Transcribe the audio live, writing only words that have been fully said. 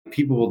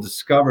people will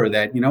discover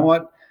that, you know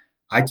what,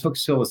 I took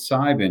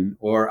psilocybin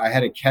or I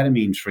had a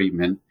ketamine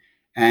treatment,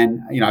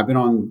 and I've been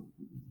on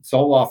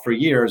Zoloft for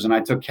years and I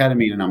took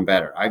ketamine and I'm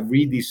better. I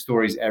read these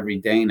stories every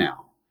day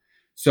now.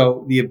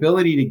 So the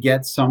ability to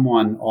get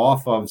someone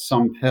off of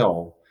some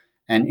pill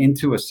and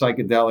into a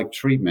psychedelic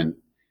treatment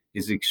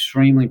is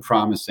extremely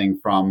promising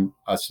from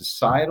a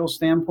societal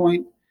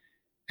standpoint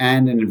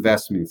and an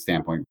investment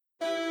standpoint.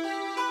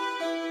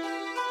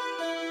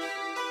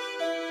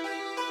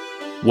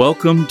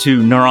 Welcome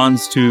to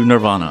Neurons to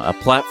Nirvana, a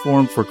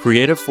platform for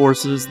creative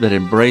forces that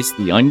embrace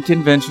the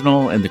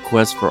unconventional and the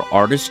quest for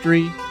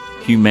artistry,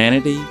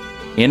 humanity,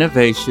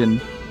 innovation,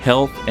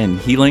 health, and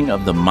healing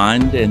of the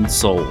mind and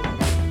soul.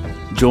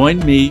 Join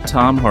me,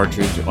 Tom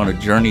Hartridge, on a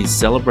journey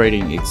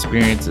celebrating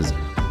experiences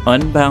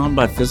unbound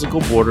by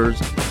physical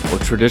borders or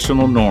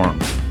traditional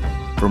norms,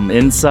 from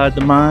inside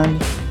the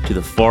mind to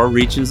the far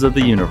reaches of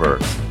the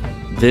universe.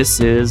 This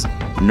is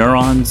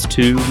Neurons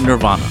to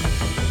Nirvana.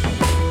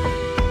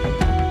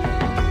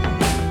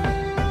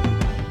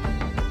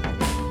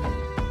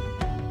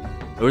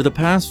 Over the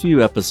past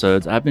few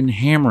episodes, I've been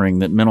hammering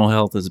that mental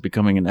health is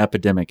becoming an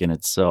epidemic in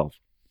itself.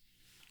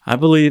 I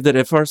believe that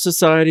if our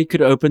society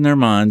could open their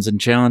minds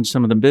and challenge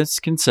some of the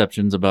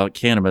misconceptions about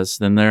cannabis,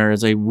 then there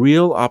is a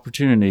real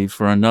opportunity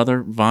for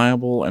another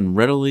viable and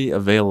readily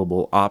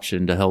available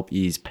option to help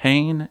ease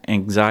pain,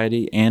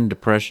 anxiety, and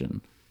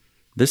depression.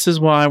 This is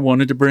why I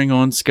wanted to bring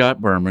on Scott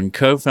Berman,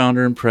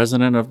 co-founder and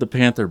president of the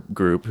Panther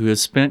Group, who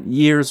has spent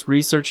years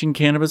researching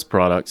cannabis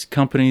products,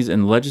 companies,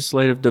 and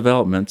legislative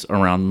developments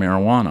around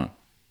marijuana.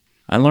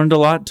 I learned a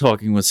lot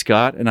talking with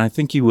Scott, and I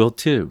think you will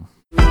too.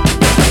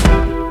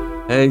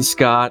 Hey,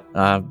 Scott,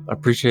 I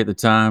appreciate the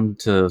time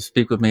to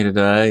speak with me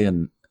today,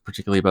 and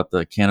particularly about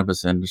the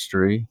cannabis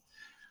industry.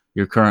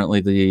 You're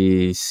currently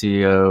the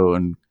CEO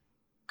and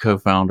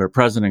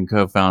president and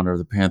co-founder of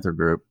the Panther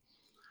Group.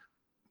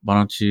 Why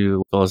don't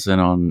you fill us in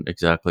on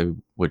exactly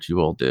what you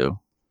all do?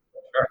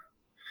 Sure.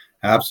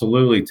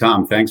 Absolutely,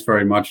 Tom. Thanks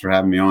very much for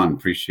having me on.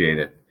 Appreciate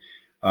it.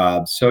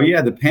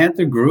 The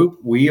Panther Group,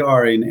 we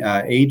are an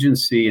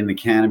agency in the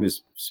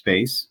cannabis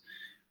space.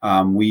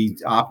 We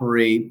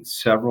operate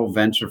several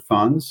venture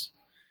funds.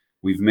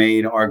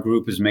 Our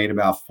group has made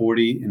about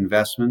 40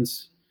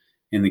 investments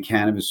in the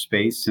cannabis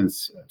space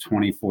since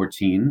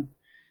 2014.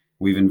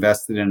 We've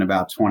invested in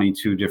about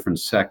 22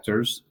 different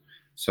sectors.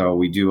 So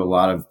we do a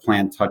lot of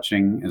plant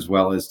touching as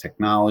well as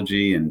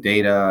technology and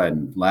data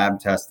and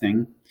lab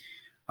testing.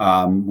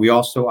 We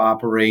also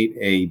operate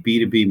a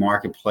B2B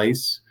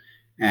marketplace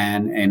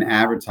and an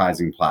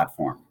advertising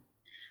platform.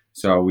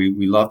 So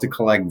we love to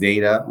collect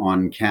data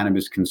on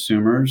cannabis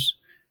consumers,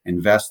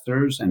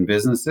 investors, and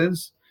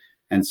businesses.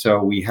 And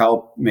so we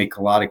help make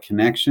a lot of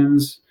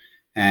connections,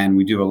 and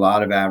we do a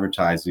lot of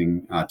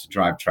advertising to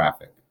drive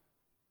traffic.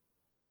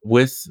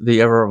 With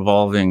the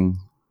ever-evolving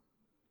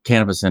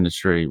cannabis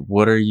industry,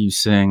 what are you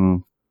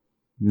seeing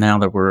now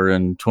that we're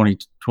in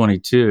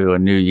 2022, a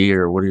new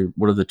year?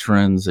 What are the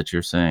trends that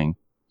you're seeing?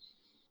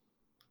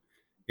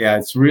 Yeah,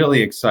 it's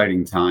really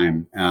exciting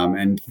time.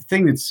 And the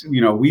thing that's,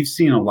 we've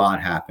seen a lot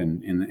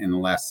happen in the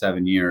last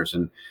 7 years.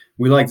 And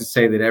we like to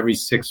say that every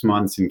 6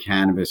 months in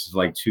cannabis is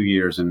like 2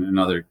 years in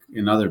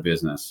another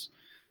business.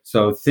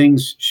 So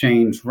things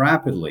change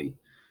rapidly.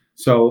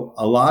 So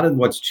a lot of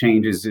what's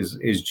changes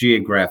is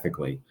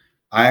geographically.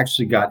 I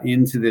actually got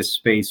into this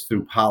space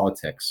through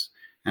politics,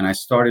 and I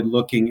started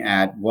looking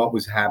at what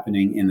was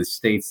happening in the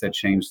states that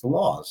changed the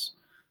laws.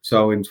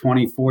 So in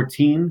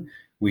 2014,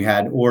 we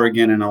had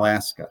Oregon and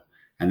Alaska.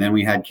 And then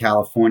we had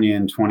California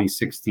in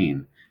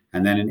 2016.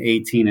 And then in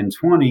 18 and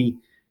 20,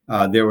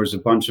 there was a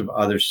bunch of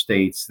other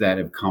states that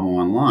have come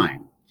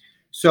online.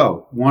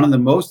 So one of the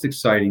most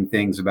exciting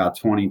things about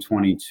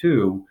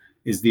 2022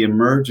 is the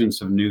emergence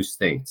of new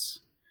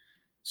states,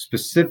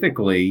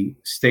 specifically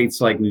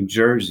states like New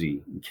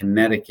Jersey,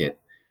 Connecticut,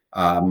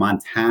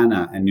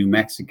 Montana, and New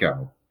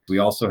Mexico. We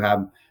also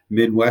have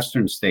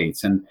Midwestern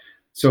states. And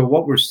so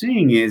what we're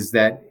seeing is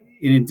that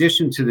in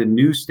addition to the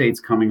new states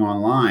coming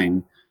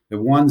online,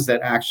 the ones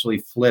that actually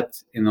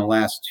flipped in the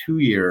last 2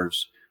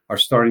 years are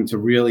starting to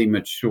really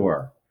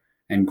mature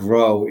and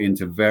grow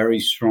into very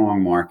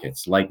strong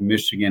markets like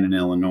Michigan and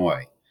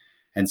Illinois.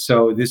 And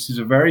so this is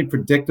a very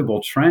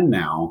predictable trend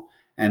now,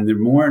 and there are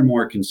more and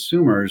more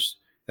consumers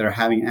that are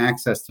having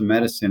access to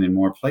medicine in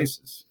more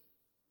places.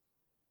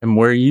 And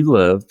where you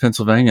live,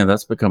 Pennsylvania,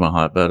 that's become a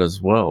hotbed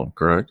as well,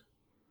 correct?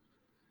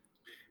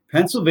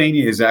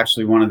 Pennsylvania is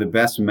actually one of the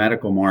best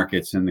medical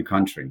markets in the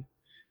country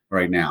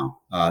right now.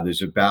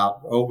 There's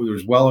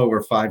well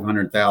over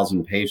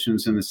 500,000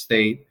 patients in the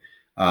state,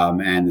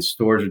 and the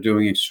stores are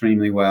doing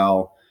extremely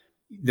well.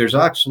 There's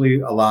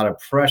actually a lot of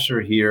pressure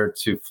here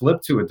to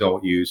flip to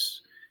adult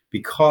use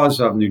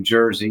because of New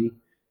Jersey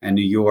and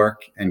New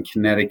York and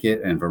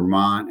Connecticut and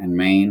Vermont and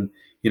Maine.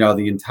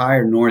 The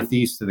entire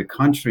Northeast of the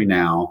country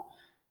now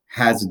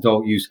has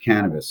adult use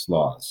cannabis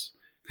laws.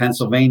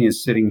 Pennsylvania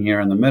is sitting here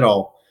in the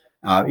middle.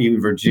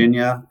 Even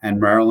Virginia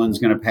and Maryland's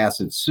going to pass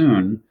it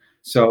soon.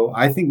 So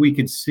I think we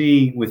could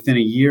see within a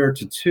year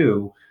to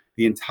two,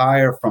 the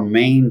entire from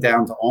Maine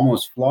down to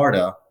almost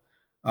Florida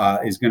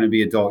is going to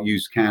be adult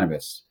use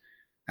cannabis.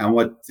 And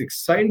what's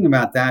exciting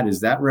about that is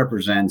that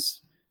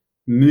represents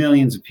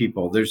millions of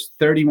people. There's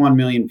 31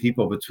 million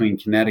people between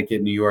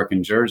Connecticut, New York,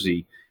 and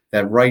Jersey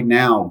that right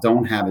now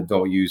don't have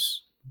adult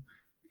use.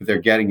 They're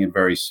getting it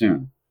very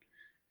soon.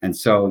 And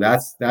so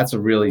that's a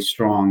really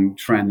strong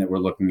trend that we're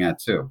looking at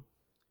too.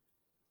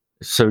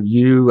 So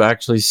you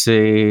actually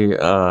see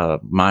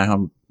my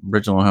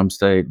original home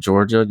state,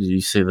 Georgia. Do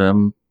you see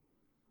them?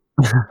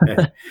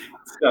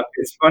 So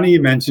it's funny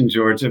you mentioned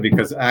Georgia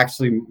because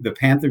actually the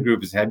Panther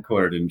Group is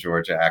headquartered in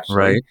Georgia. Actually,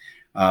 Right.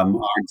 our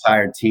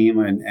entire team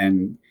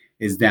and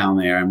is down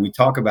there, and we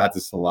talk about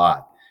this a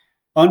lot.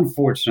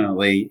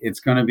 Unfortunately, it's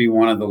going to be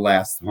one of the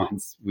last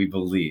ones we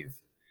believe,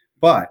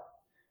 but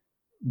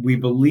we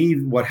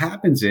believe what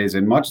happens is,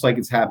 and much like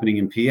it's happening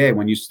in PA,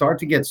 when you start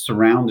to get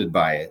surrounded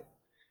by it,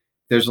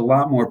 there's a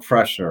lot more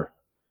pressure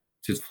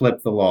to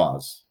flip the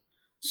laws.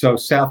 So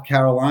South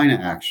Carolina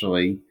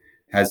actually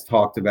has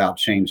talked about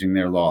changing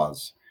their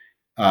laws.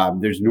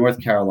 There's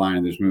North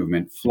Carolina, there's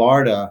movement.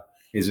 Florida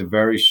is a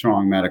very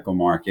strong medical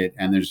market,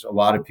 and there's a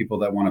lot of people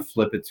that want to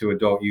flip it to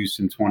adult use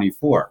in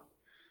 24.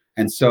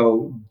 And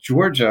so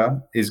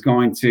Georgia is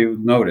going to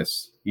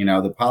notice,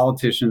 the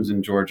politicians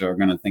in Georgia are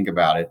going to think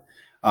about it.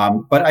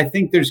 But I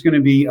think there's going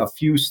to be a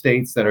few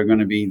states that are going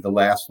to be the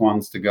last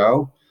ones to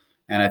go.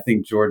 And I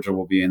think Georgia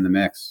will be in the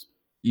mix.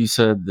 You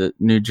said that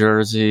New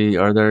Jersey,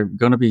 are there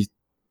going to be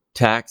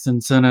tax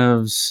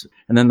incentives?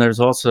 And then there's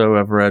also,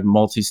 I've read,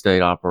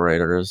 multi-state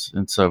operators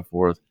and so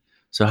forth.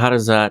 So how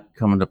does that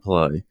come into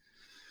play?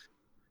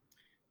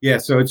 Yeah,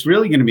 so it's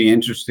really going to be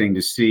interesting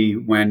to see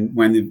when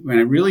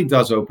it really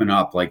does open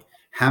up, like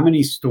how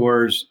many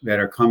stores that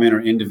are coming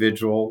are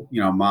individual,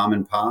 mom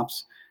and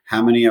pops,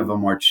 how many of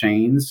them are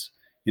chains,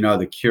 the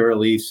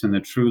Curaleafs and the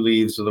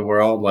Trulievs of the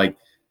world, like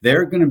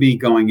they're going to be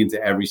going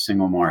into every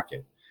single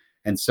market.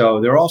 And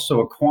so they're also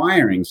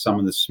acquiring some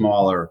of the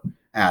smaller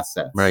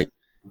assets, Right.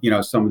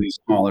 Some of these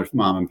smaller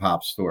mom and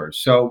pop stores.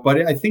 So,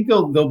 but I think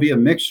there'll be a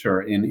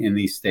mixture in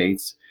these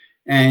states.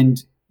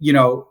 And,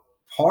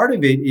 part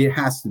of it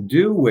has to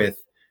do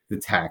with the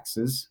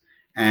taxes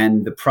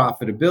and the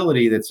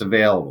profitability that's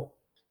available.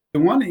 The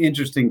one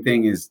interesting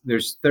thing is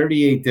there's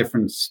 38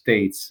 different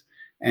states,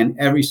 and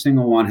every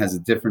single one has a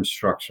different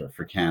structure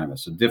for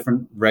cannabis, a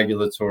different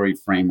regulatory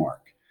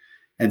framework.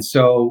 And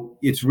so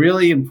it's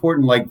really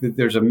important, like that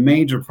there's a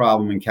major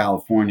problem in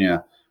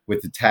California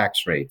with the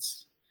tax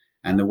rates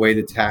and the way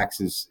the tax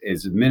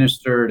is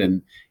administered.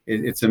 And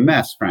it's a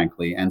mess,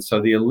 frankly. And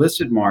so the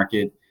illicit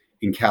market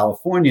in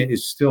California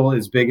is still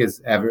as big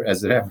as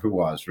it ever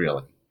was,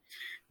 really.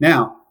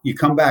 Now, you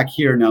come back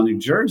here. Now, New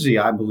Jersey,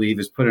 I believe,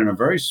 has put in a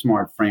very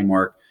smart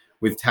framework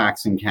with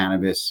taxing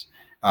cannabis.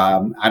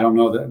 I don't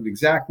know the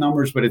exact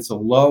numbers, but it's a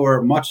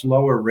much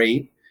lower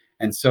rate.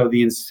 And so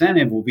the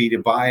incentive will be to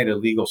buy at a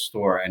legal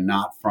store and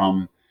not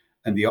from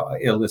the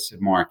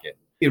illicit market.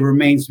 It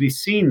remains to be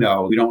seen,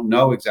 though. We don't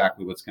know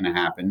exactly what's going to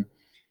happen.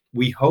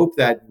 We hope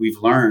that we've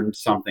learned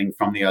something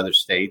from the other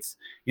states.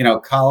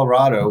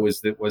 Colorado was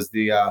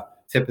the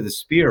tip of the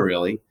spear,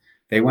 really.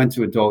 They went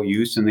to adult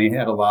use and they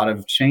had a lot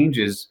of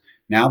changes.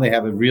 Now they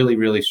have a really,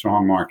 really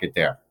strong market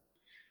there.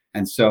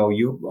 And so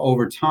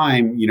over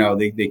time,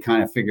 they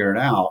kind of figure it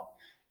out.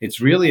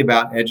 It's really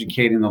about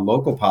educating the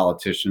local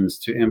politicians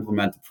to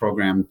implement the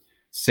program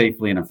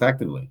safely and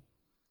effectively.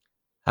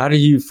 How do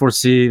you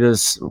foresee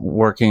this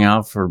working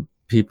out for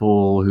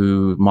people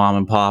mom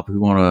and pop, who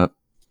want to,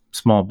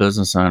 small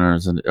business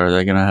owners, and are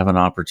they going to have an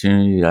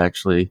opportunity to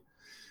actually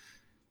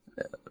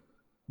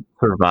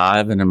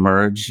survive and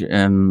emerge?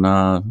 And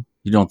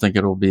you don't think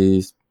it'll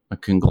be a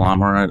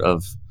conglomerate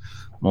of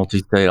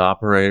multi-state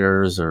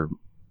operators? Or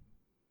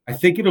I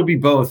think it'll be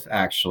both,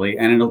 actually,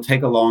 and it'll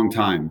take a long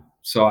time.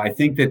 So I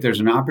think that there's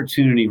an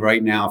opportunity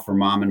right now for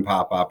mom and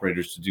pop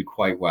operators to do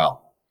quite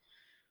well.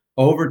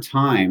 Over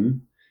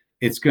time,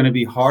 it's going to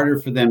be harder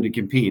for them to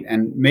compete.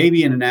 And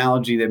maybe an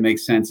analogy that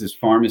makes sense is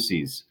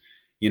pharmacies.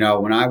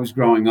 When I was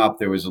growing up,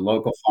 there was a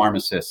local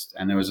pharmacist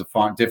and there was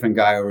a different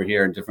guy over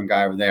here and different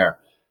guy over there.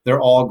 They're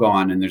all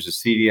gone, and there's a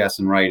CVS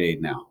and Rite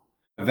Aid now.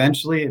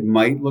 Eventually, it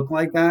might look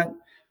like that.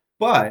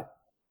 But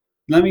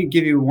let me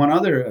give you one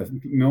other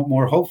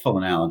more hopeful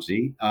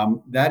analogy.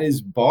 That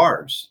is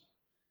bars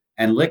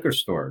and liquor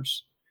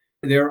stores.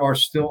 There are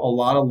still a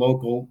lot of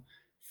local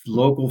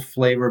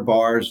flavor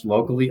bars,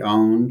 locally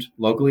owned,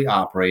 locally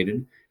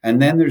operated.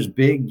 And then there's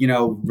big,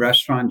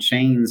 restaurant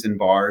chains and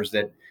bars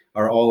that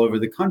are all over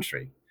the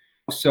country.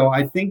 So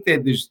I think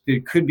that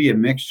there could be a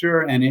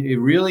mixture, and it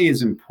really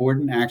is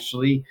important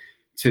actually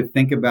to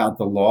think about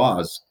the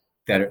laws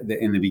that are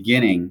in the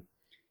beginning.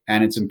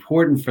 And it's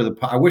important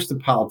I wish the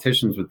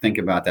politicians would think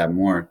about that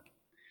more,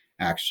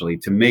 actually,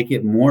 to make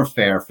it more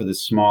fair for the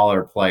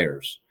smaller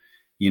players.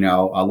 A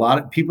lot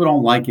of people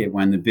don't like it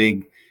when the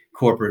big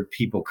corporate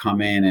people come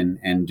in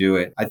and do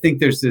it. I think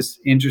there's this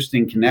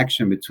interesting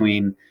connection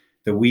between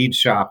the weed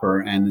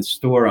shopper and the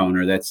store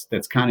owner that's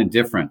kind of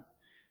different.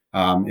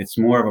 It's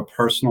more of a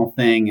personal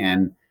thing,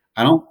 and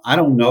I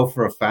don't know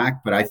for a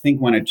fact, but I think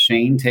when a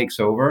chain takes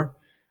over,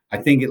 I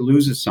think it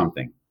loses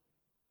something.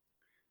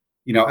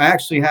 I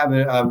actually have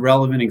a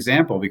relevant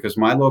example because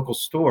my local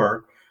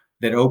store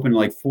that opened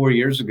like 4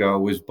 years ago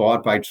was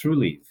bought by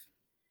Trulieve.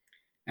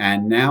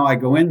 And now I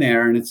go in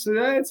there and it's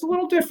a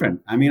little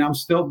different. I mean, I'm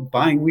still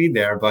buying weed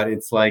there, but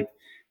it's like,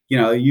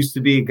 it used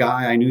to be a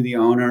guy, I knew the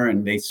owner,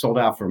 and they sold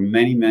out for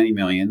many, many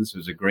millions. It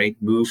was a great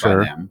move by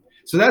Sure. them.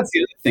 So that's the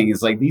other thing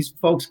is like these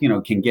folks,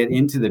 can get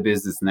into the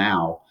business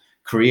now,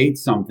 create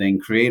something,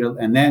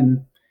 and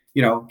then,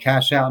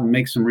 cash out and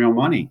make some real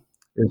money.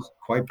 Is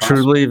Quite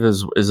possible. Trulieve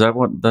is that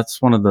what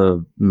that's one of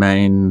the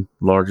main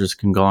largest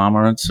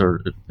conglomerates,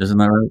 or isn't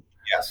that right?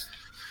 Yes.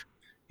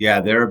 Yeah,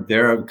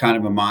 they're a kind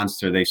of a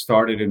monster. They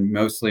started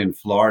mostly in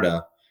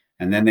Florida,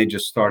 and then they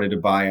just started to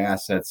buy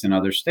assets in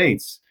other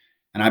states.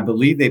 And I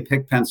believe they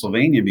picked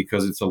Pennsylvania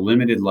because it's a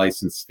limited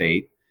license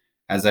state.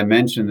 As I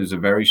mentioned, there's a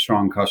very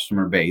strong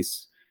customer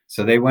base.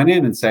 So they went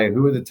in and say,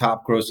 who are the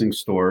top grossing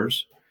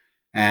stores?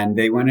 And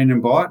they went in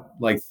and bought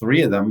like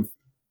three of them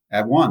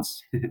at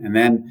once. And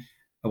then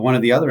one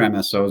of the other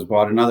MSOs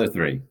bought another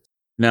three.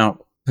 Now,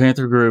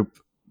 Panther Group,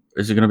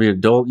 is it going to be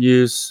adult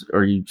use?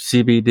 Are you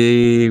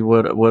CBD?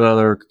 What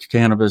other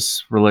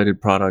cannabis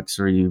related products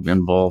are you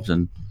involved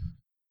in?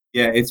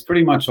 Yeah, it's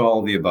pretty much all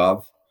of the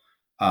above.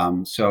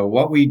 So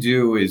what we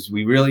do is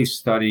we really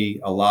study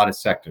a lot of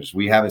sectors.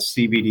 We have a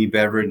CBD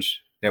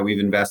beverage that we've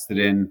invested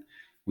in.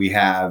 We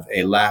have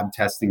a lab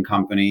testing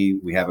company.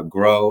 We have a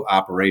grow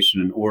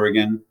operation in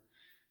Oregon,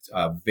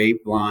 a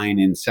vape line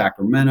in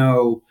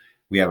Sacramento.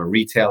 We have a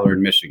retailer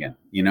in Michigan,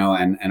 and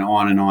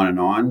on and on and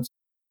on.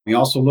 We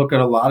also look at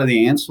a lot of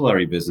the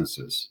ancillary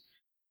businesses.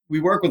 We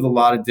work with a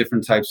lot of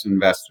different types of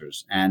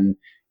investors, and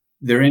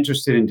they're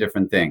interested in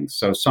different things.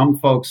 So some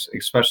folks,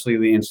 especially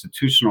the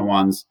institutional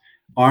ones,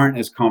 aren't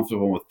as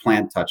comfortable with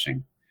plant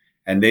touching.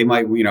 And they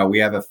might, we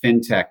have a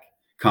fintech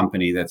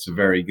company that's a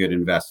very good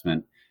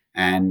investment.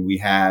 And we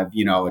have,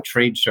 a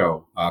trade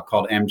show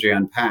called MJ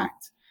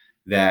Unpacked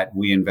that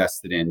we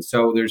invested in.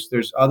 So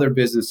there's other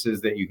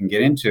businesses that you can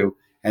get into.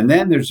 And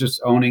then there's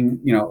just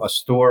owning, a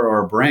store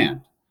or a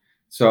brand.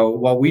 So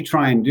what we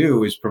try and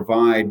do is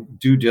provide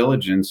due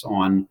diligence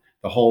on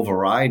the whole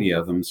variety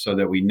of them so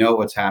that we know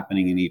what's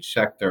happening in each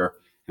sector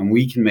and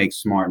we can make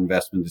smart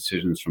investment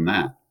decisions from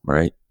that.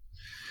 Right.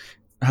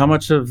 How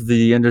much of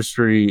the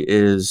industry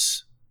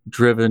is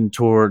driven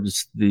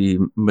towards the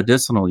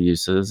medicinal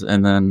uses,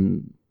 and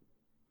then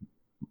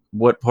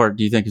what part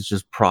do you think is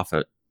just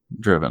profit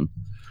driven?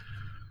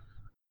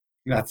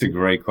 That's a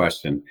great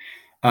question.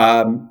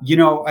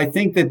 I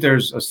think that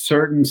there's a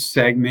certain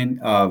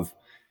segment of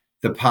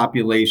the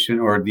population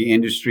or the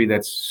industry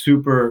that's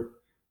super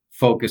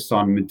focused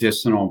on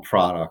medicinal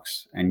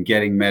products and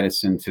getting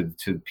medicine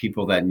to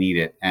people that need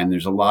it. And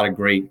there's a lot of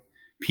great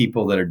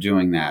people that are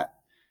doing that.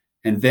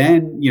 And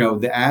then,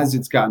 as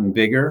it's gotten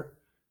bigger,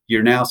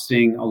 you're now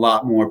seeing a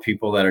lot more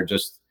people that are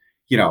just,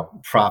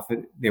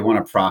 profit. They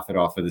want to profit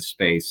off of the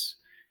space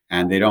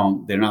and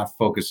they're not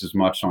focused as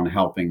much on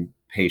helping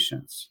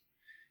patients.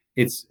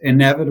 It's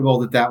inevitable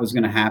that that was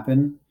going to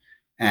happen,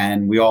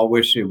 and we all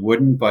wish it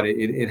wouldn't, but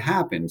it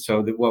happened.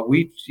 So that what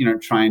we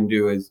try and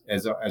do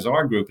as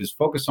our group is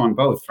focus on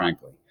both.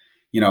 Frankly,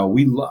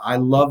 I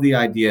love the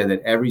idea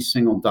that every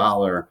single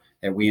dollar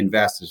that we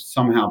invest is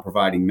somehow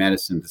providing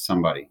medicine to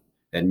somebody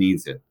that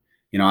needs it.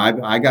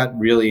 I got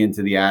really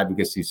into the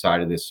advocacy side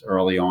of this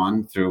early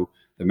on through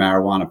the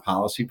Marijuana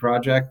Policy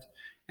Project.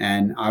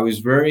 And I was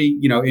very,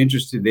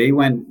 interested. They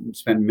went and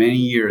spent many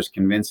years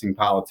convincing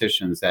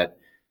politicians that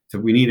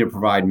we need to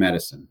provide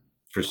medicine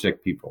for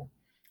sick people.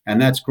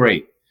 And that's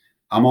great.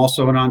 I'm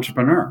also an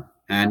entrepreneur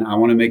and I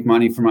want to make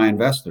money for my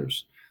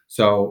investors.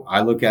 So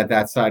I look at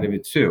that side of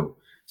it too.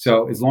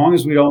 So as long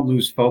as we don't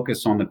lose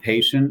focus on the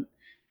patient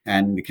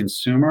and the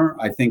consumer,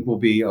 I think we'll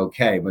be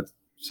okay. But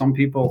some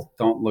people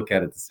don't look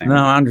at it the same No,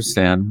 way. I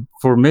understand.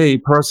 For me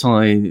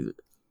personally,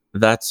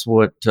 that's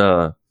what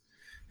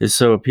is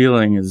so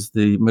appealing is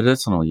the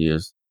medicinal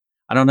use.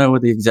 I don't know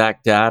what the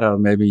exact data,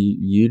 maybe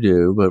you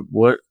do, but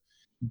what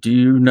do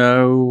you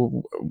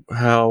know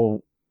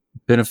how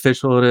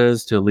beneficial it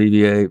is to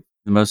alleviate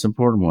the most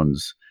important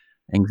ones?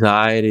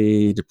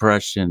 Anxiety,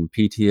 depression,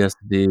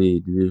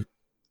 PTSD. Do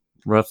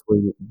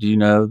you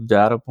know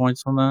data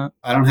points on that?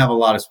 I don't have a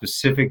lot of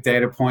specific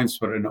data points,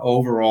 but I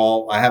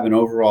have an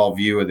overall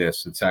view of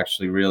this. It's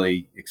actually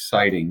really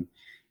exciting.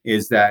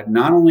 Is that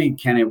not only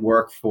can it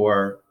work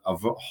for a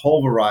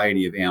whole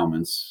variety of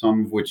ailments,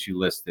 some of which you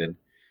listed,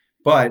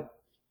 but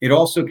it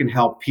also can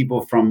help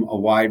people from a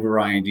wide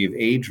variety of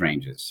age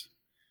ranges.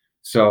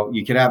 So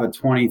you could have a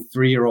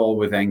 23-year-old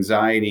with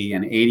anxiety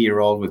and an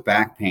 80-year-old with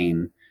back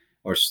pain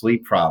or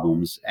sleep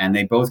problems, and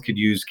they both could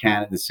use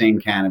the same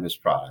cannabis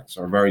products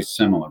or very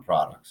similar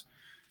products.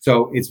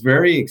 So it's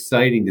very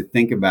exciting to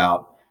think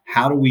about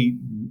how do we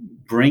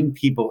bring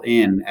people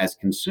in as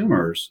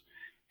consumers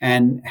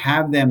and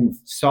have them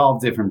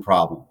solve different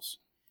problems.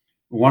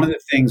 One of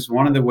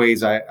the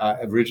ways I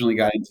originally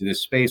got into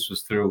this space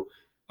was through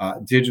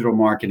digital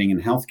marketing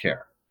in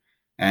healthcare.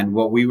 And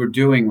what we were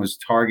doing was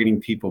targeting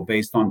people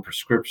based on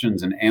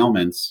prescriptions and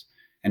ailments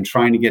and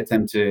trying to get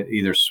them to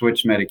either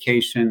switch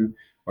medication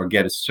or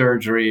get a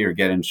surgery or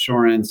get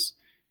insurance.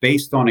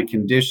 based on a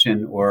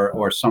condition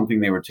or something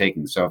they were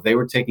taking. So if they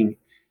were taking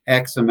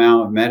X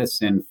amount of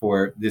medicine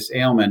for this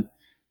ailment,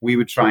 we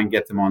would try and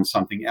get them on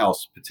something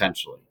else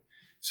potentially.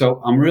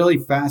 So I'm really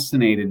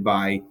fascinated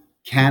by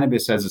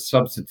cannabis as a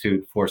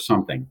substitute for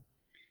something.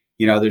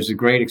 There's a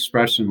great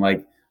expression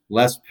like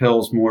less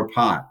pills, more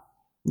pot.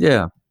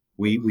 Yeah.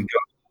 We go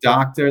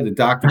to the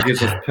doctor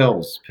gives us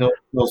pills.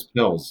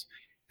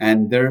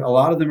 And a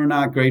lot of them are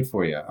not great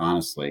for you,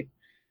 honestly.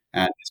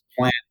 And this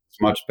plant is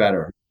much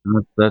better.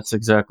 That's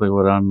exactly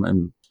what I'm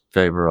in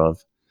favor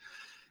of.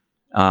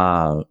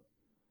 No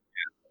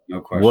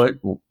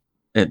question.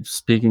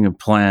 Speaking of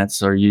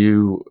plants, are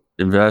you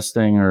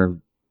investing, or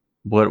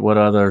what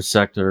other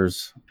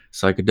sectors?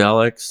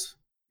 Psychedelics?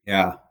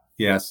 Yeah.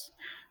 Yes.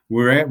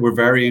 We're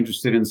very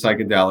interested in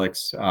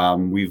psychedelics.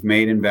 We've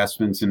made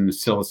investments in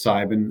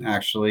psilocybin,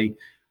 actually,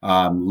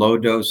 low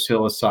dose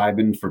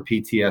psilocybin for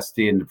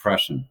PTSD and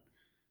depression,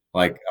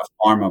 like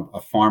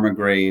a pharma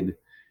grade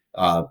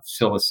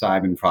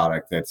psilocybin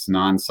product that's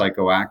non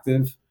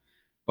psychoactive,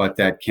 but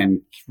that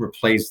can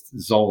replace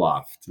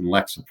Zoloft and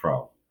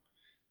Lexapro.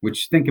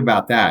 Which, think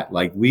about that.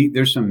 Like,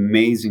 there's some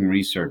amazing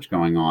research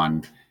going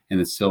on in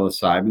the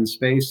psilocybin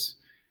space,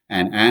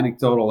 and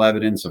anecdotal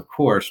evidence, of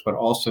course, but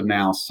also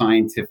now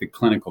scientific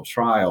clinical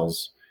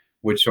trials,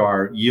 which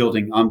are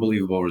yielding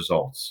unbelievable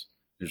results.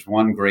 There's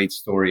one great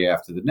story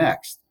after the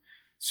next.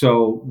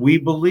 So we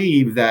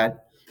believe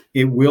that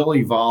it will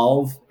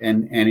evolve,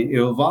 and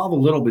it'll evolve a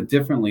little bit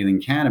differently than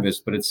cannabis,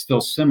 but it's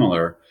still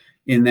similar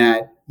in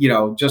that,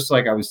 just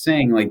like I was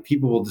saying, like,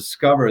 people will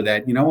discover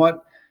that,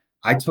 what,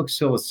 I took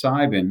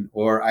psilocybin,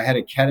 or I had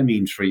a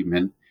ketamine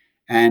treatment,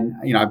 and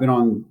I've been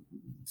on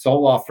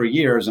Zoloft for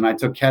years, and I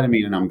took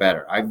ketamine and I'm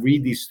better. I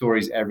read these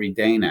stories every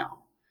day now.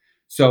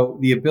 So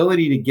the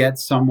ability to get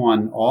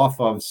someone off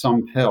of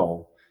some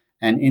pill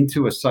and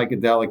into a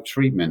psychedelic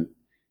treatment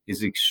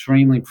is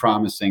extremely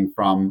promising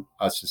from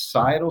a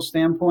societal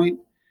standpoint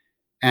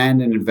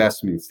and an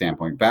investment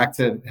standpoint. Back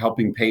to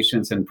helping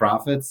patients and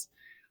profits,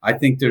 I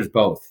think there's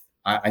both.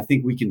 I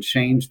think we can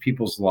change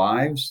people's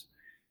lives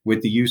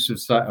with the use of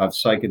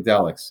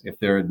psychedelics if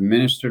they're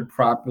administered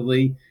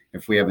properly.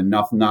 If we have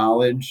enough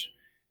knowledge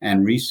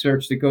and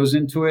research that goes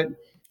into it,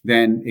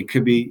 then it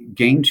could be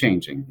game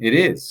changing. It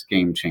is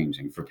game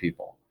changing for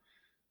people.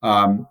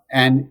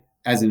 And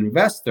as an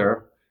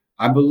investor,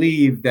 I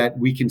believe that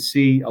we can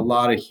see a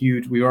lot of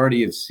we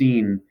already have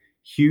seen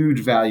huge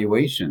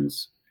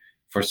valuations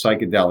for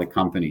psychedelic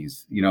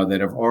companies,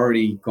 that have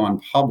already gone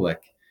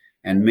public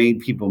and made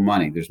people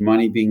money. There's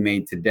money being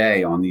made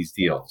today on these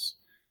deals.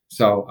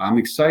 So I'm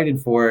excited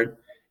for it,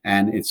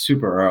 and it's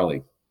super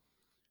early.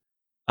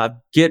 I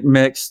get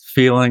mixed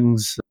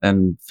feelings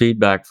and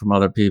feedback from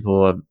other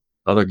people.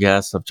 Other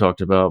guests I've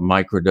talked about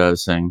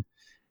microdosing,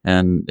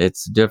 and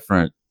it's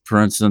different.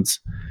 For instance,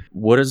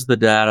 what is the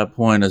data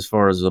point as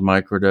far as the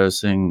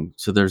microdosing?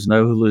 So there's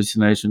no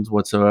hallucinations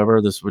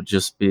whatsoever. This would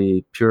just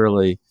be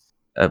purely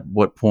at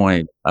what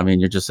point? I mean,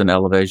 you're just an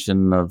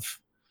elevation of,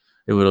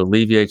 it would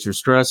alleviate your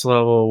stress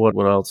level.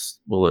 What else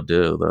will it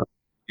do though?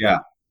 Yeah.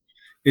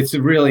 It's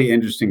a really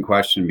interesting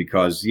question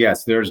because,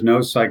 yes, there's no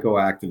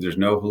psychoactive, there's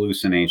no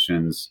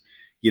hallucinations.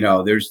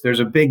 There's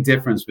a big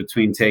difference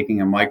between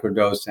taking a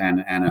microdose and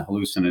a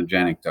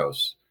hallucinogenic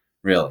dose,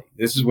 really.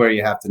 This is where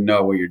you have to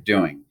know what you're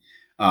doing.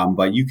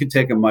 But you could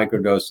take a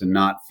microdose and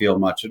not feel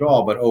much at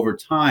all. But over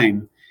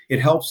time, it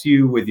helps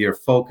you with your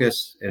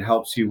focus. It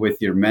helps you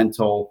with your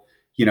mental,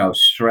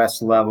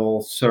 stress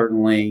level,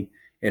 certainly.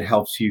 It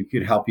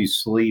could help you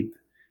sleep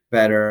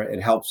better.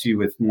 It helps you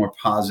with more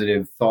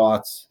positive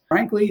thoughts.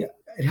 Frankly,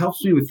 it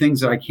helps me with things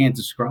that I can't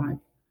describe.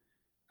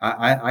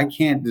 I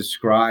can't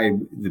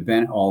describe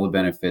all the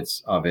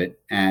benefits of it,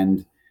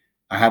 and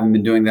I haven't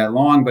been doing that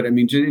long. But I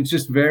mean, it's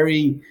just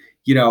very,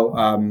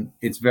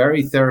 it's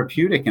very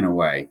therapeutic in a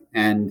way,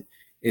 and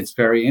it's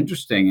very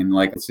interesting. And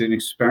like, it's an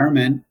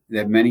experiment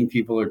that many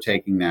people are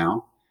taking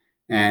now,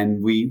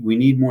 and we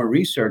need more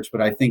research.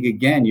 But I think,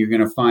 again, you're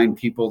going to find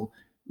people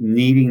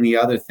needing the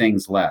other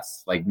things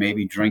less, like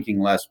maybe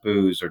drinking less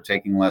booze or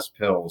taking less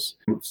pills,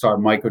 start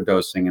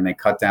microdosing, and they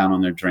cut down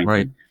on their drinking.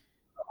 Right.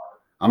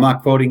 I'm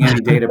not quoting any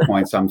data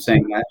points. I'm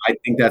saying that I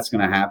think that's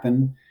going to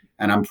happen,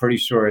 and I'm pretty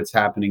sure it's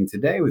happening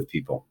today with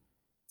people.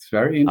 It's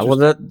very interesting. Well,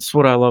 that's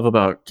what I love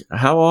about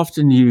how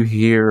often you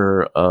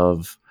hear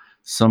of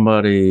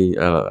somebody,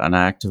 an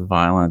act of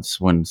violence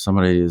when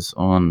somebody is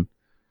on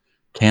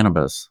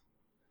cannabis.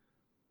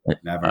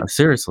 Never.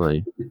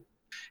 Seriously.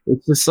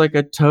 It's just like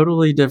a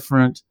totally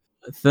different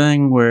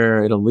thing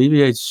where it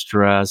alleviates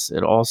stress.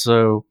 It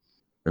also,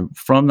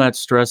 from that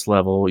stress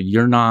level,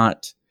 you're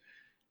not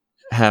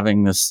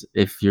having this,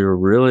 if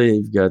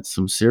you've got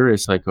some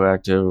serious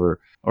psychoactive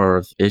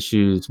or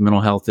issues,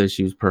 mental health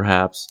issues,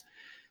 perhaps,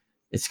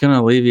 it's going to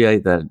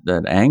alleviate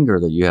that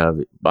anger that you have.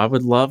 I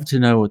would love to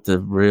know what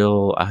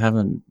I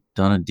haven't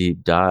done a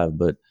deep dive,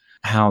 but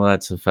how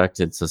that's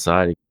affected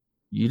society.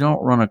 You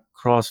don't run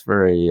across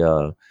very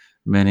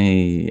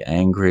many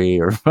angry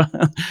or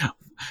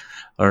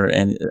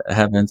and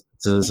have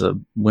instances of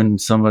when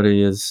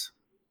somebody is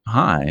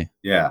high.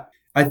 Yeah.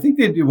 I think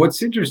that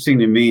what's interesting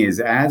to me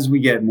is as we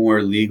get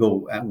more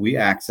legal we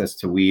access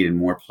to weed in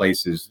more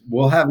places,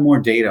 we'll have more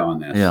data on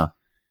this. Yeah.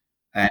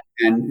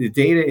 And the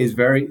data is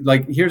very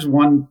like here's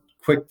one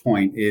quick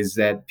point is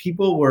that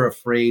people were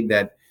afraid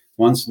that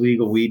once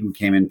legal weed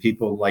came in,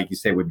 people like you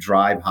say would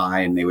drive high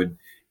and they would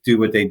do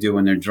what they do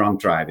when they're drunk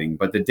driving.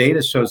 But the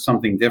data shows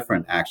something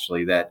different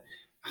actually that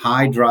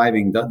high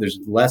driving there's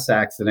less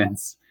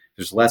accidents,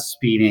 there's less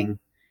speeding.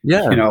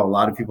 Yeah. A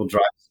lot of people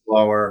drive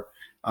slower.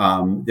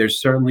 There's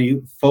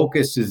certainly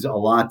focus is a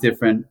lot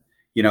different.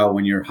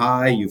 When you're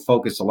high, you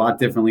focus a lot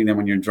differently than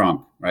when you're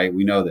drunk, right?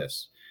 We know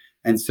this.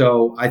 And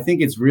so I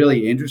think it's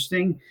really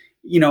interesting,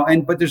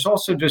 but there's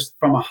also just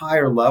from a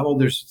higher level,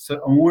 there's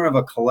more of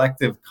a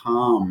collective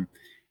calm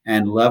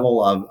and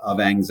level of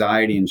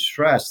anxiety and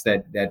stress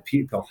that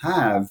people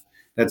have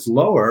that's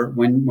lower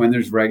when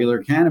there's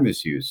regular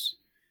cannabis use,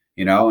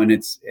 and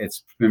it's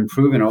been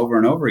proven over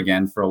and over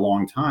again for a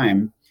long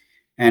time.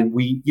 And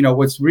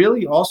what's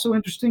really also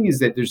interesting is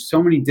that there's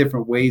so many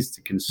different ways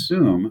to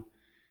consume.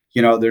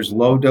 There's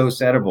low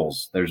dose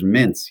edibles, there's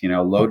mints,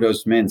 low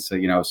dose mints.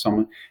 So,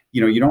 someone,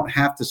 you don't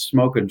have to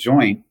smoke a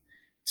joint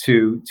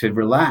to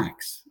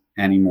relax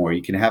anymore.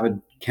 You can have a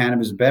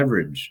cannabis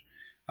beverage.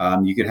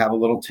 You could have a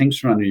little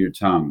tincture under your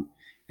tongue.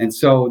 And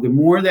so the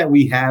more that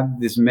we have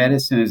this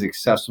medicine is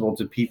accessible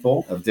to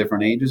people of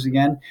different ages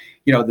again,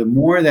 the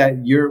more that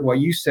what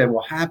you said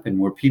will happen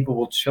where people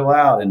will chill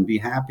out and be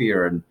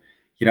happier. And,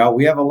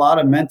 we have a lot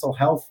of mental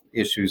health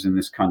issues in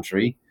this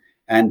country.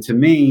 And to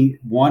me,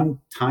 one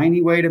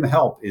tiny way to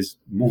help is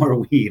more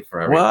weed for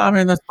everyone. Well, I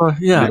mean, that's why,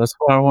 that's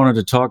why I wanted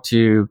to talk to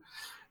you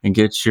and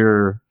get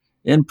your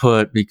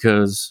input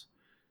because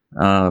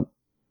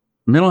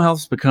mental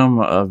health's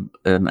become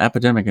an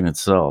epidemic in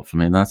itself. I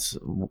mean,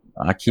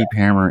 I keep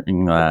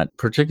hammering that,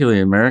 particularly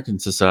in American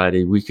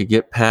society, we could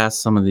get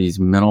past some of these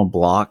mental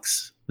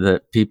blocks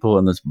that people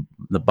and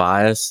the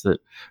bias that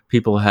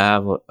people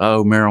have.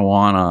 Oh,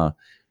 marijuana,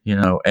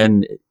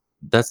 and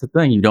that's the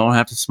thing. You don't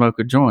have to smoke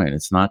a joint.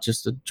 It's not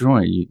just a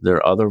joint. There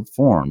are other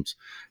forms,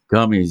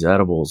 gummies,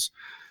 edibles,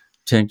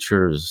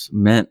 tinctures,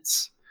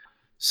 mints.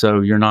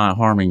 So you're not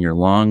harming your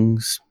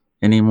lungs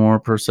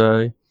anymore per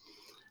se,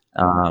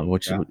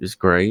 which is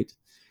great.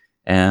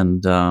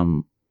 And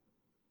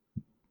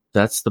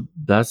that's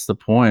the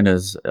point.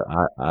 Is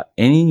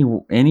any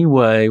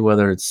way,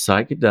 whether it's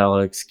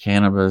psychedelics,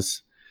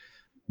 cannabis,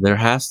 there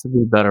has to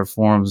be better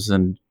forms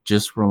than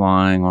just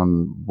relying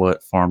on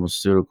what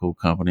pharmaceutical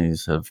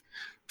companies have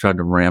tried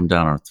to ram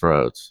down our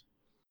throats.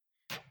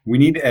 We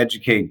need to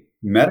educate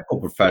medical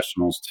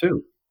professionals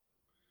too.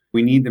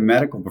 We need the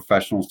medical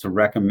professionals to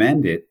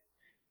recommend it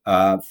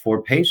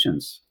for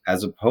patients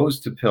as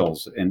opposed to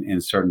pills in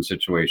certain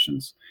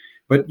situations.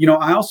 But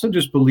I also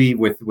just believe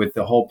with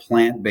the whole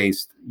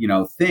plant-based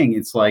thing,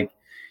 it's like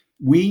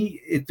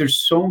there's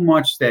so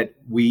much that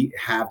we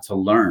have to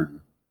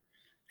learn,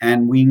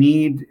 and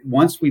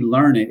once we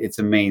learn it, it's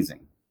amazing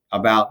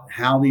about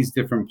how these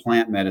different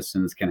plant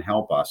medicines can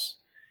help us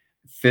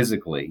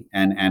physically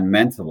and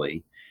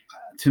mentally.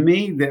 To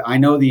me, I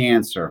know the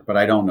answer, but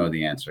I don't know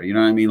the answer. You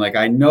know what I mean? Like,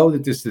 I know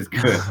that this is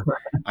good.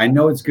 I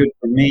know it's good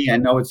for me. I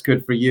know it's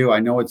good for you. I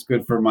know it's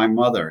good for my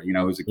mother,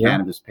 who's a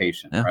cannabis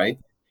patient, right?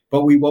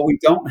 But what we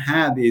don't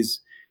have is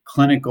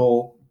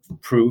clinical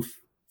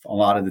proof a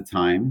lot of the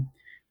time.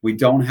 We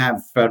don't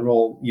have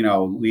federal,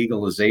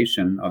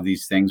 legalization of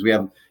these things. We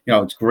have,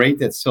 it's great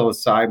that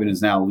psilocybin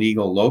is now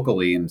legal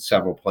locally in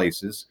several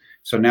places.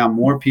 So now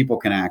more people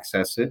can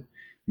access it.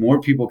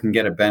 More people can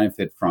get a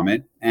benefit from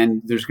it.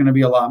 And there's going to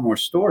be a lot more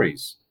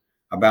stories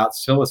about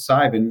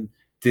psilocybin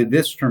did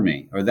this for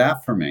me or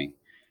that for me.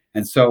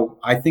 And so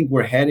I think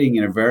we're heading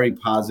in a very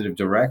positive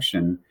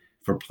direction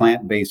for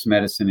plant-based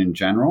medicine in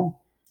general.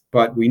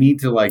 But we need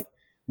to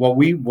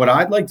what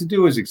I'd like to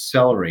do is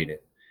accelerate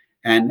it.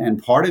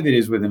 And part of it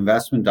is with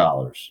investment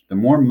dollars. The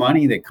more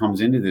money that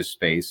comes into this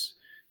space,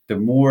 the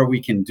more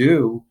we can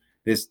do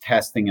this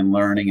testing and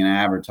learning and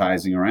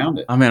advertising around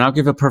it. I mean, I'll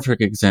give a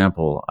perfect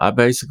example. I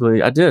broke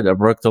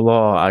the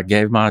law. I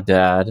gave my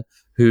dad,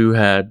 who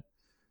had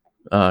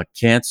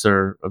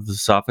cancer of the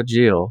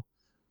esophageal,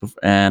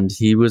 and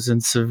he was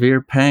in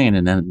severe pain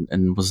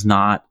and was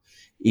not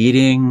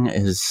eating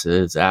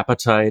his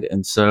appetite.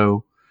 And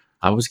so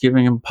I was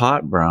giving him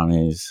pot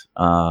brownies.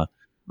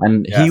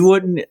 And he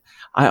wouldn't.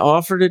 I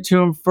offered it to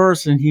him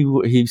first, and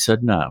he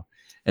said no.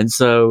 And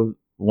so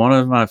one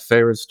of my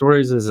favorite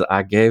stories is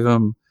I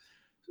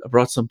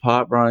brought some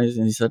pot brownies,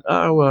 and he said,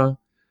 "Oh,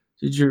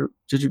 did your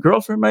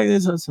girlfriend make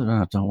this?" I said,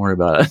 "Oh, don't worry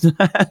about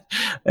it,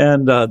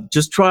 and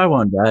just try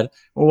one, Dad."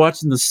 We're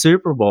watching the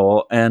Super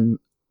Bowl, and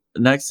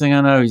the next thing I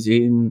know, he's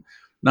eating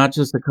not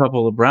just a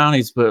couple of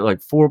brownies, but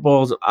like 4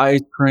 bowls of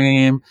ice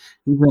cream.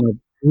 He's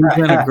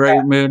in a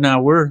great mood.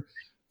 Now we're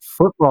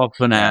football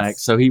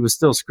fanatics, so he was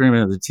still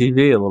screaming at the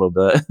TV a little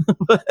bit,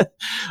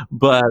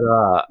 but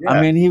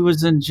I mean, he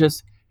was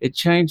it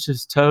changed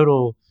his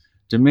total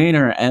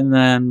demeanor. And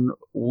then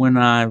when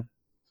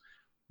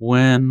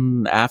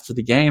after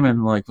the game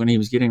and like when he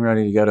was getting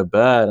ready to go to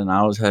bed and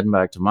I was heading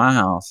back to my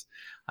house,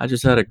 I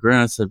just had a grin.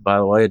 I said, "By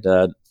the way,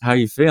 Dad, how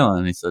you feeling?"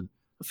 And he said,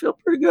 "I feel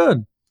pretty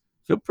good.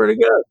 Feel pretty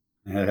good."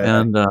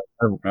 And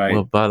well,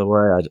 Right. by the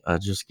way, I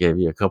just gave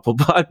you a couple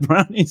pie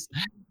brownies,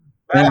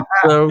 and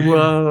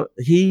so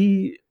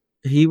he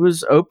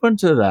was open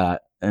to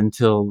that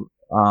until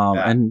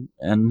Yeah.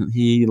 and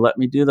he let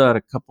me do that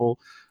a couple,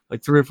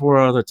 like 3 or 4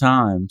 other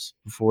times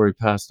before he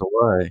passed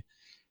away,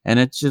 and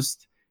it's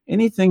just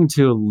anything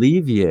to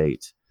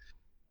alleviate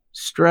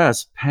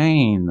stress,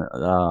 pain,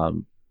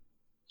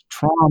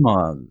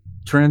 trauma,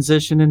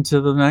 transition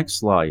into the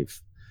next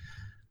life.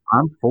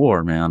 I'm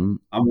for, man.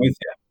 I'm with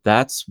you.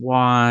 That's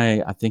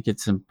why I think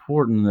it's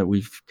important that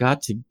we've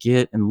got to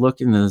get and look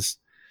in this.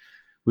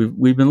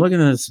 We've been looking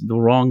at this the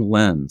wrong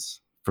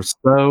lens for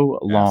so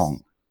Yes.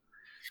 long,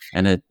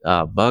 and it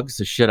bugs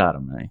the shit out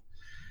of me.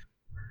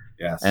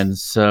 Yes. And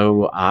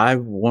so I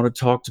want to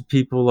talk to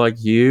people like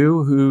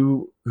you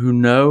who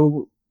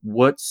know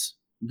what's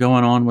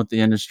going on with the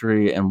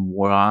industry and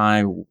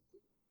why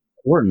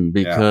important,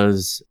 Yeah.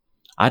 because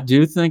I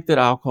do think that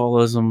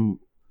alcoholism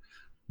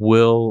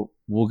will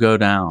go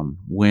down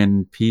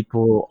when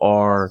people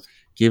are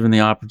given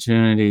the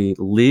opportunity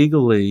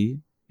legally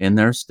in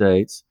their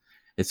states.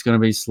 It's going to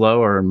be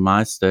slower in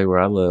my state where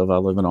I live. I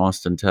live in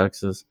Austin,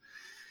 Texas.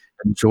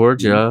 In Mhm.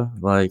 Georgia,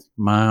 like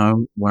my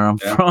home, where I'm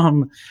Yeah.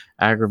 from,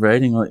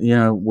 aggravating,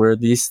 where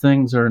these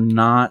things are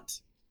not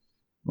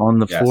on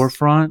the Yes.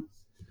 forefront.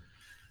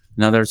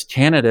 Now, there's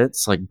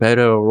candidates like Beto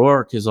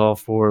O'Rourke is all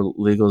for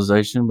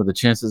legalization, but the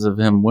chances of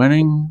him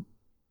winning,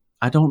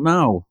 I don't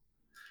know.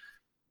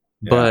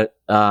 Yeah. But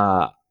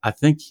I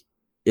think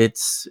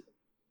it's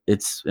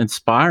it's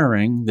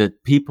inspiring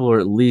that people are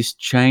at least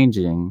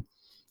changing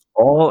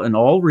all in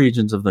all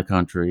regions of the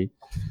country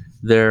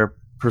their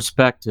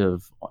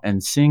perspective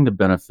and seeing the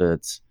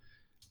benefits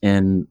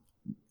in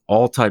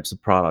all types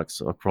of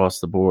products across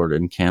the board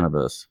in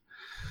cannabis.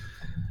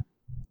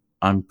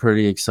 I'm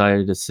pretty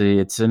excited to see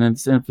it's in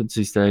its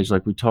infancy stage,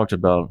 like we talked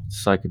about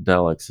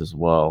psychedelics as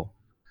well.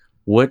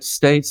 What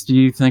states do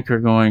you think are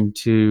going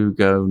to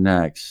go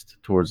next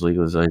towards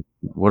legalization?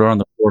 What are on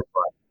the forefront?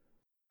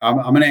 I'm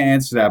going to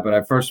answer that, but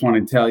I first want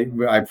to tell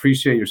you I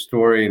appreciate your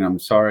story, and I'm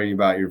sorry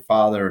about your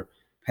father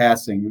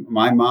passing.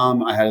 My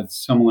mom, I had a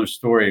similar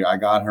story. I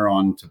got her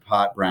on to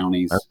pot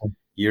brownies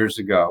years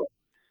ago.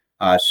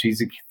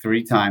 She's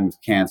 3 times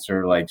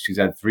cancer, like she's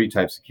had 3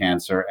 types of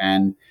cancer.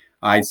 And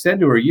I said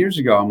to her years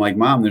ago, I'm like,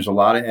 Mom, there's a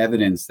lot of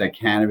evidence that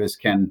cannabis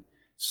can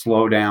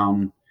slow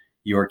down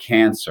your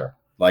cancer.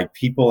 Like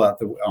people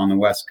on the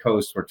West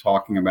Coast were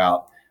talking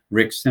about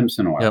Rick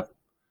Simpson oil. Yep.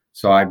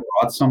 So I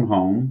brought some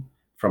home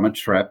from a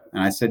trip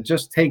and I said,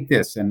 just take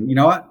this. And you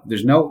know what?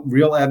 There's no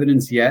real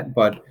evidence yet,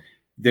 but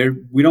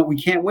we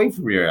can't wait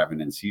for real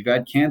evidence. You've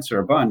had cancer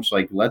a bunch.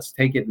 Like, let's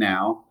take it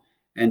now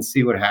and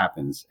see what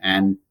happens.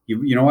 And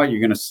you know what?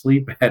 You're going to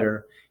sleep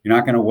better. You're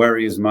not going to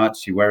worry as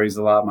much. She worries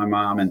a lot, my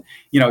mom. And,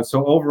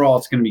 so overall,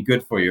 it's going to be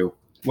good for you.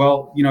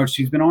 Well,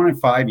 she's been on it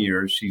 5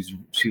 years.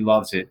 She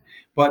loves it.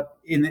 But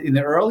in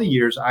the early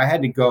years, I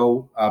had to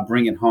go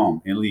bring it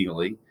home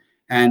illegally.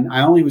 And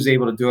I only was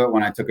able to do it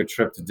when I took a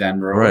trip to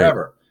Denver or Right.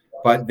 whatever.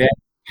 But then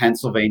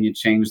Pennsylvania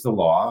changed the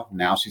law.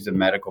 Now she's a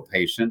medical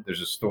patient.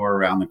 There's a store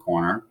around the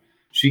corner.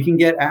 She can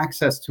get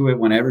access to it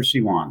whenever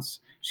she wants.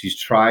 She's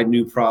tried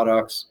new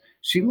products.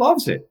 She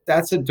loves it.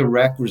 That's a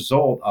direct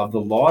result of the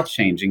law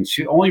changing.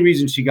 The only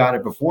reason she got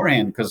it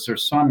beforehand because her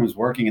son was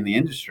working in the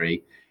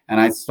industry,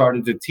 and I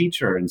started to teach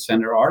her and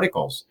send her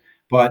articles.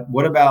 But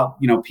what about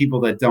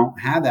people that don't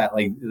have that,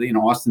 like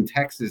Austin,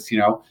 Texas?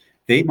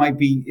 They might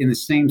be in the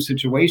same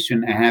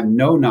situation and have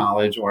no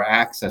knowledge or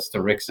access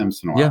to Rick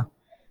Simpson Yeah. oil,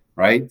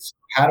 right? So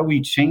how do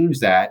we change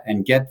that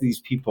and get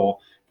these people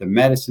the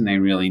medicine they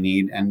really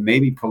need and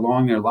maybe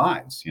prolong their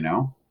lives?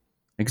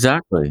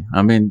 Exactly.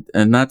 I mean,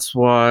 and that's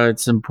why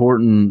it's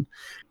important.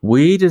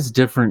 Weed is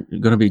different,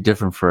 going to be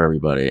different for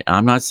everybody.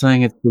 I'm not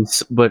saying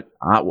it's, but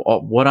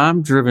what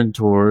I'm driven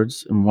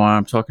towards and why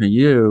I'm talking to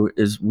you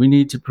is we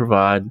need to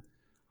provide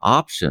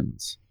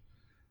options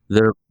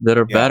that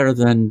are Yeah, better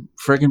than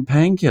friggin'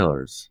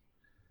 painkillers.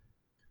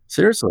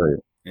 Seriously,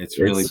 it's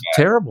really it's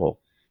bad, terrible.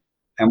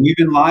 and we've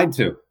been lied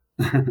to.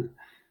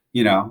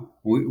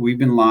 We've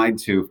been lied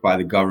to by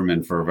the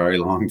government for a very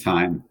long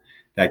time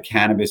that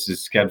cannabis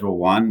is Schedule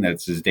One,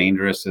 that's as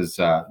dangerous as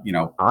methamphetamine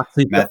and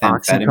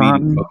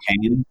Oxycontin.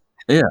 cocaine.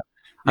 Yeah.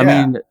 I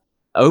Yeah, mean, it's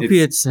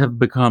opiates have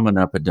become an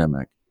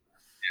epidemic.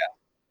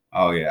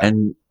 oh yeah.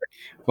 And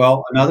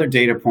Well, another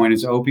data point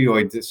is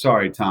opioid.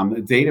 Sorry, Tom.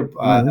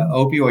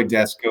 Opioid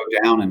deaths go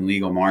down in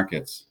legal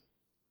markets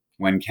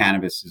when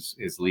cannabis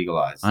is I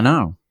legalized.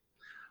 know.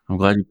 I'm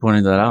glad you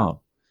pointed that Yeah, out.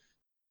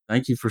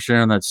 Thank you for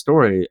sharing that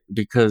story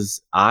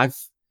because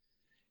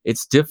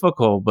it's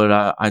difficult,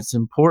 but it's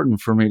important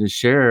for me to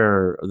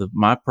share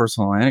my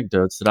personal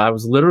anecdotes that I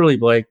was literally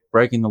like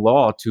breaking the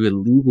law to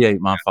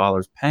alleviate my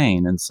father's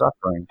pain and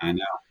suffering. I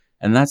know.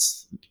 And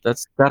that's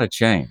got to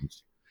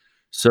change.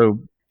 So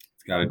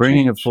It's got to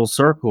bringing it change. full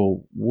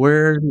circle,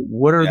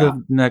 what are Yeah.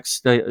 the next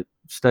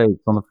states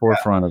on the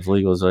forefront of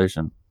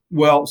legalization?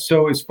 Well,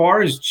 so as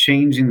far as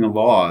changing the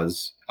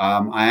laws,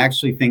 I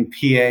actually think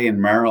PA and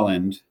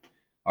Maryland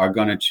are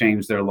going to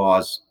change their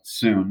laws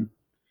soon.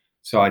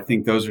 So I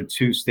think those are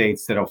two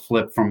states that'll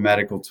flip from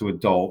medical to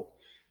adult.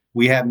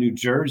 We have New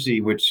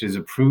Jersey, which is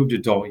approved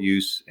adult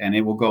use, and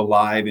it will go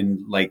live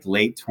in like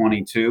late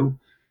 22.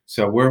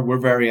 So we're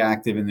very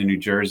active in the New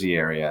Jersey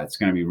area. It's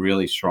going to be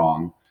really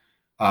strong.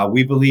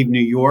 We believe New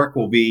York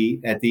will be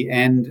at the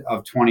end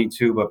of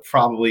 22, but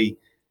probably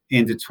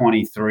into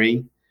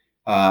 23.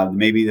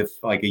 Maybe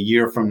like a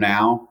year from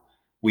now,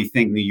 we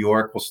think New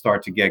York will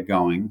start to get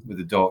going with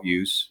adult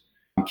use.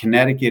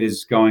 Connecticut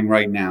is going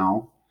right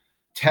now.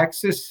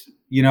 Texas,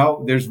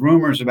 there's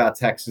rumors about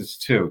Texas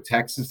too.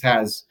 Texas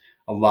has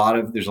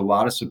there's a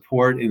lot of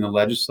support in the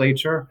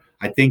legislature.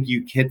 I think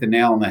you hit the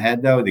nail on the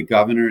head though. The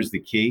governor is the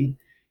key.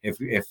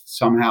 If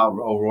somehow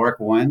O'Rourke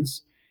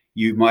wins,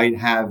 you might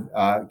have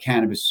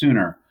cannabis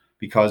sooner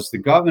because the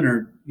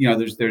governor,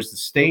 there's the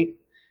state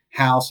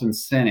house and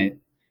Senate,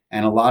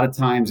 and a lot of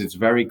times it's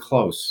very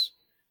close.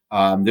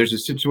 There's a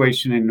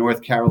situation in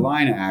North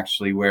Carolina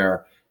actually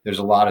where there's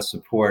a lot of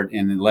support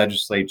in the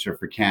legislature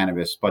for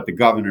cannabis, but the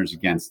governor's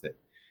against it.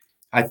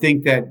 I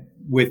think that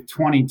with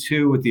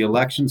 22, with the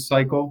election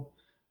cycle,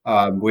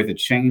 with a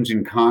change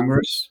in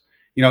Congress,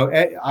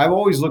 I've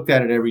always looked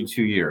at it every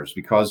 2 years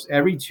because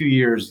every 2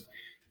 years,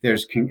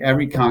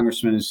 every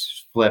congressman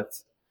is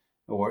flipped,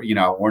 or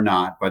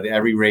not, but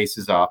every race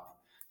is up.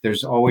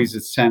 There's always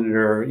a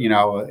senator,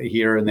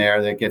 here and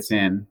there that gets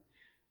in,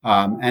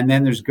 and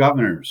then there's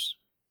governors.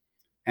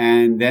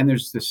 And then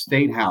there's the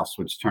state house,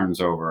 which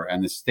turns over,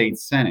 and the state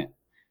senate.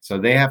 So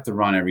they have to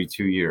run every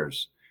 2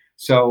 years.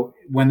 So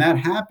when that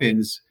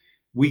happens,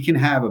 we can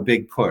have a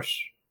big push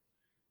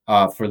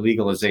for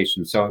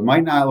legalization. So it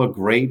might not look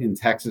great in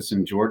Texas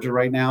and Georgia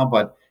right now,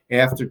 but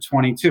after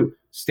 22,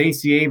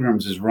 Stacey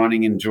Abrams is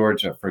running in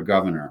Georgia for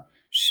governor.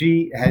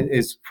 She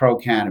is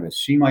pro-cannabis.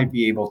 She might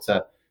be able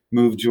to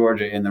move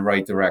Georgia in the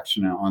right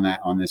direction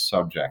on this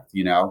subject.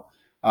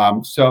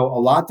 So a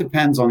lot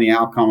depends on the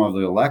outcome of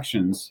the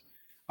elections.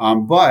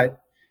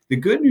 But the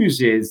good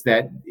news is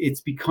that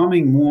it's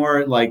becoming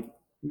more like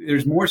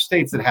there's more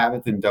states that have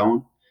it than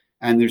don't.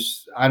 And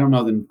I don't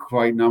know the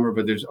quite number,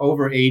 but there's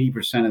over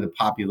 80% of the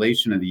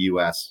population of the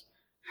US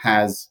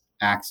has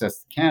access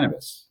to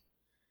cannabis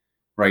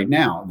right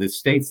now. The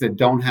states that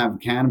don't have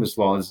cannabis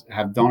laws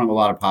don't have a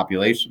lot of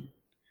population.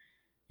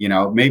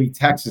 Maybe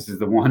Texas is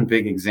the one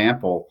big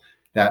example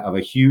of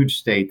a huge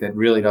state that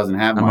really doesn't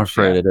have much. I'm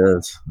afraid yet. It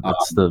is.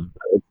 It's the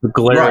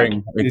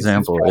glaring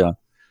example. Yeah.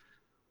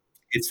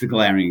 It's the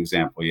glaring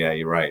example. Yeah,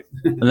 you're right.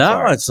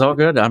 No, it's all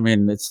good. I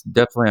mean, it's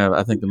definitely,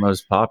 I think, the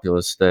most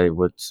populous state,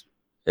 which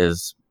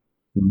is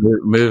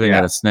moving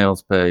at a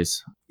snail's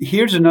pace.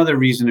 Here's another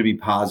reason to be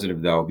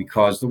positive, though,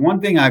 because the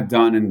one thing I've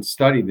done and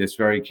studied this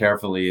very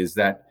carefully is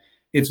that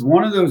it's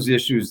one of those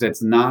issues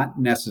that's not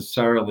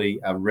necessarily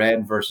a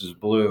red versus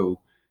blue,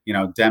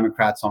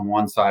 Democrats on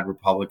one side,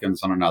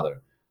 Republicans on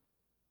another.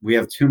 We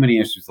have too many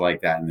issues like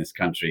that in this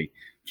country.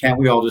 Can't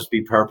we all just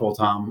be purple,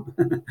 Tom?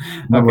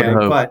 Okay,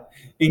 but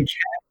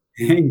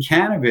in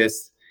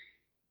cannabis,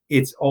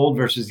 it's old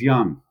versus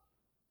young.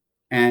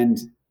 And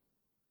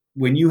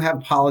when you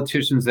have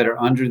politicians that are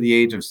under the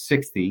age of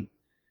 60,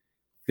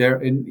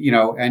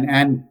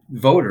 and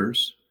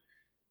voters,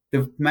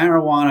 the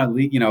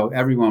marijuana,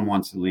 everyone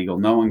wants it legal.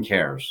 No one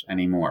cares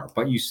anymore.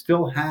 But you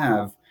still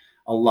have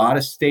a lot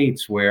of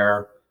states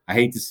where, I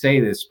hate to say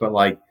this,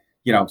 but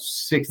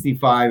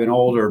 65 and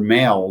older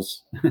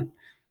males,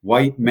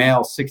 white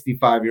male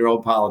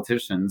 65-year-old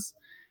politicians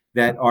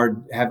that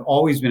have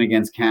always been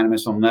against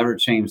cannabis will never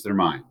change their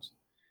minds,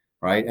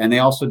 right? And they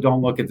also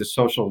don't look at the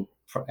social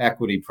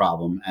equity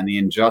problem and the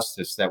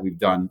injustice that we've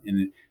done.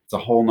 It's a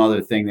whole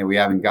nother thing that we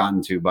haven't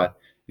gotten to, but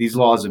these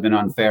laws have been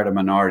unfair to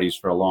minorities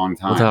for a long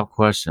time. Without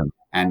question.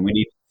 And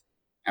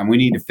we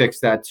need to fix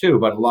that too.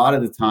 But a lot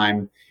of the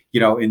time,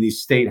 in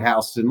these state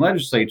houses and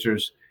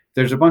legislatures,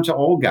 there's a bunch of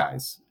old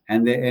guys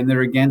and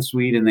they're against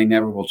weed and they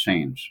never will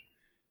change,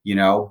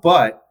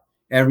 but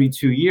every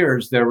 2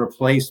 years they're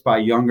replaced by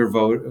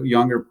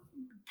younger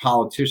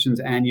politicians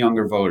and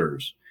younger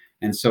voters.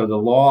 And so the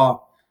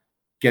law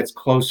gets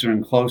closer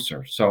and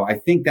closer. So I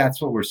think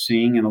that's what we're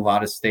seeing in a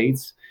lot of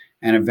states,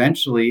 and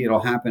eventually it'll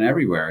happen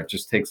everywhere. It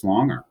just takes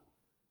longer.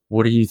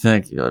 What do you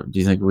think? Do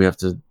you think we have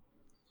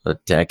a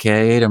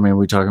decade? I mean, are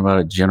we talking about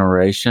a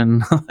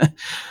generation?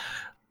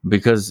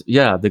 Because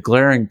the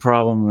glaring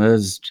problem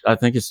is, I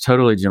think it's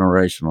totally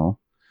generational.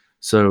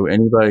 So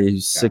anybody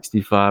who's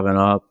 65 and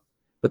up,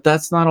 but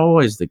that's not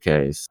always the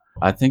case.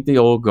 I think the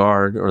old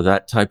guard or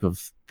that type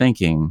of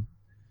thinking,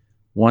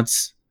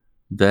 once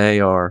they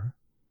are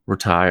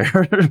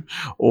retired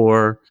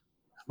or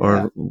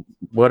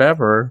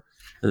whatever,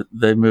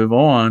 they move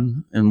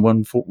on in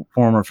one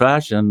form or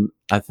fashion.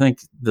 I think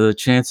the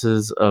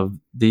chances of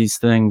these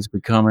things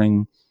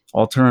becoming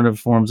alternative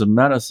forms of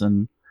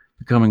medicine,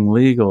 becoming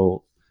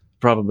legal,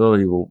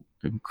 probability will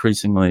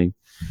increasingly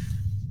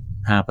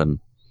happen.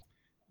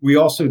 We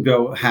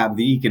also have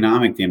the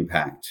economic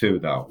impact too,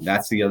 though.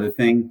 That's the other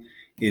thing.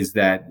 is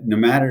that no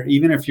matter,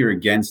 even if you're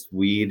against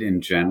weed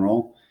in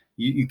general,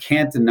 you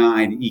can't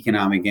deny the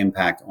economic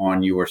impact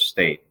on your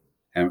state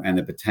and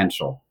the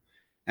potential.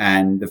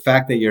 And the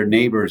fact that your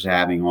neighbors are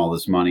having all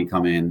this money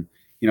come in,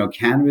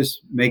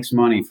 cannabis makes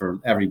money for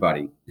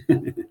everybody,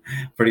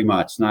 pretty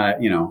much. Not,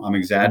 I'm But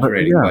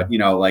exaggerating, yeah,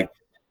 but like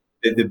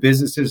the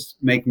businesses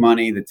make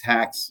money, the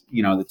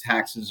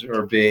taxes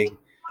are big.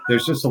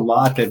 There's just a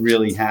lot that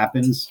really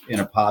happens in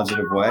a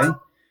positive way.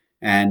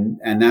 And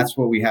that's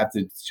what we have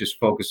to just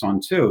focus on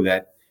too,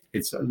 that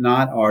it's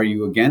not, are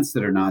you against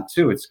it or not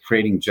too? It's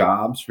creating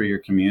jobs for your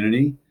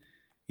community,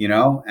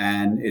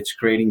 and it's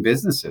creating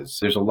businesses.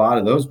 There's a lot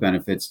of those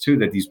benefits too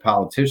that these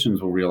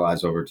politicians will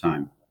realize over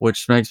time.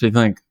 which makes me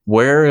think,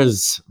 where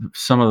is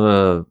some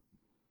of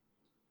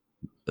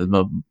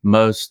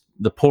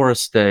the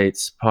poorest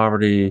states,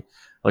 poverty,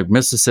 like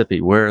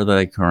Mississippi? Where are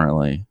they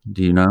currently?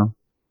 Do you know?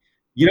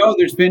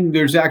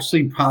 There's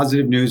actually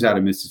positive news out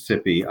of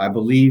Mississippi. I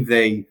believe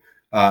they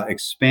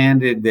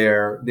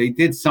they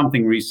did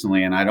something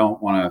recently, and I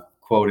don't want to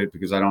quote it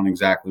because I don't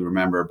exactly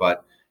remember,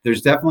 but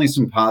there's definitely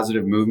some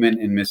positive movement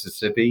in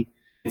Mississippi.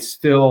 It's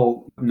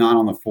still not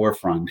on the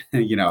forefront.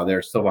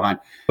 They're still behind.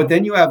 But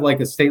then you have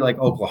like a state like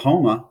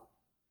Oklahoma,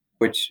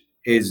 which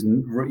is,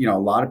 a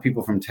lot of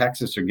people from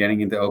Texas are getting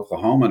into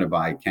Oklahoma to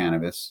buy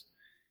cannabis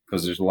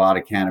because there's a lot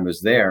of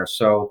cannabis there.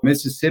 So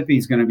Mississippi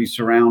is going to be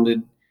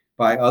surrounded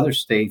by other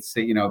states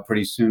that,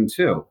 pretty soon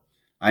too.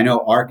 I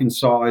know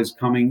Arkansas is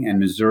coming,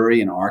 and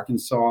Missouri and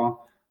Arkansas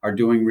are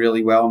doing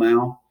really well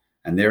now,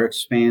 and they're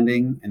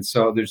expanding. And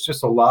so there's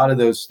just a lot of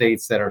those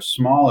states that are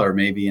smaller,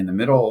 maybe in the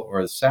middle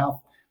or the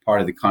south part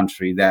of the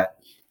country, that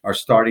are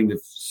starting to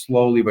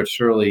slowly but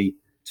surely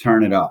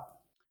turn it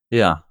up.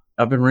 Yeah,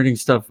 I've been reading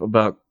stuff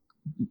about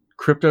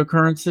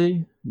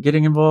cryptocurrency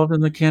getting involved in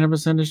the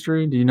cannabis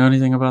industry. Do you know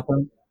anything about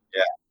that?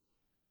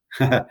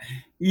 Yeah.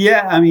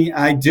 Yeah, I mean,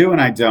 I do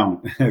and I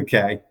don't.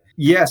 Okay.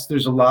 Yes,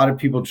 there's a lot of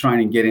people trying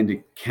to get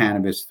into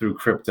cannabis through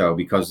crypto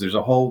because there's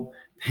a whole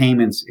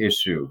payments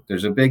issue.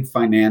 There's a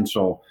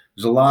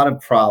lot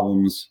of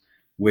problems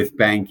with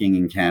banking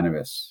in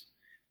cannabis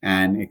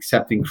and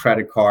accepting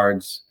credit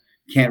cards.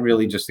 Can't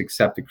really just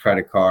accept a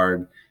credit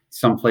card.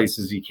 Some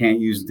places you can't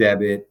use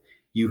debit.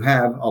 You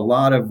have a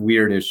lot of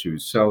weird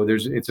issues. So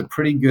it's a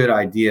pretty good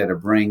idea to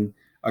bring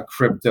a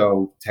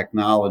crypto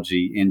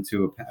technology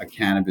into a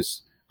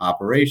cannabis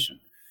operation.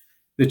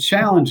 The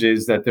challenge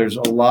is that there's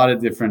a lot of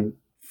different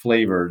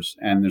flavors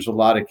and there's a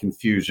lot of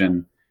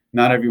confusion.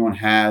 Not everyone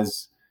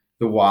has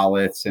the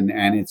wallets, and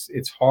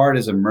it's hard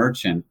as a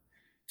merchant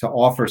to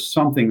offer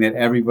something that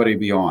everybody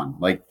be on.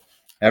 Like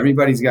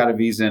everybody's got a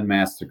Visa and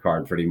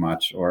MasterCard pretty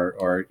much,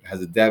 or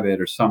has a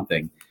debit or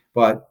something.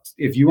 But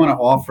if you want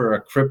to offer a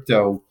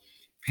crypto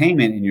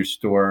payment in your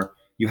store,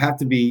 you have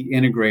to be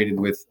integrated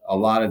with a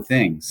lot of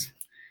things.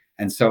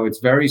 And so it's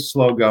very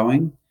slow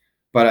going,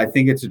 but I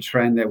think it's a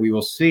trend that we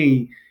will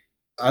see.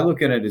 I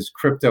look at it as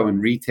crypto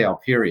and retail,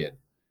 period.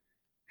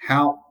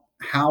 How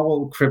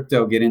will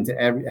crypto get into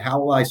how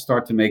will I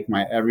start to make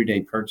my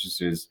everyday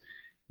purchases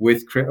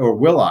with or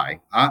will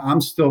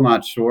I'm still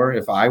not sure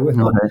if I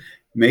will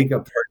make a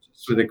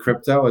purchase with a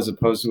crypto as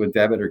opposed to a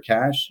debit or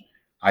cash.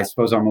 I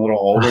suppose I'm a little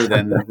older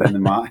than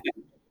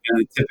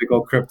the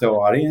typical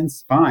crypto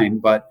audience. Fine,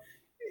 but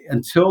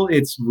until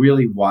it's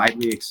really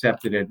widely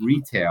accepted at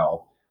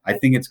retail, I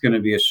think it's going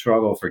to be a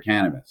struggle for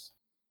cannabis.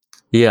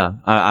 Yeah,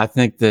 I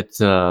think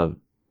that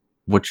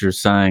what you're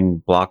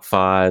saying,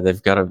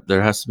 BlockFi,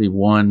 there has to be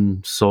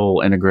one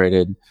sole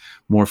integrated,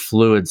 more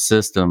fluid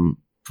system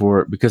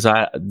for it, because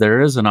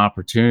there is an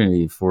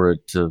opportunity for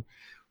it to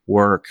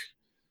work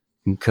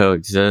and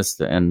coexist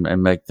and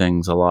make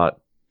things a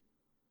lot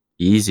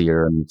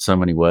easier in so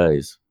many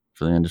ways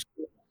for the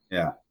industry.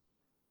 Yeah.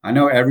 I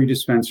know every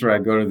dispenser I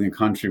go to in the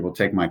country will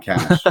take my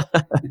cash.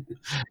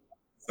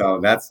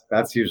 So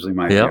that's usually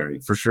my theory.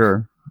 For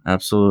sure.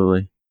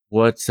 Absolutely.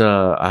 What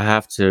I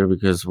have to,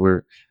 because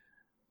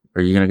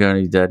are you going to go to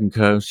any Dead &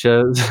 Co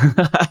shows?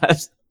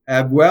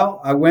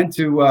 Well, I went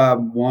to I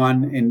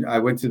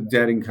went to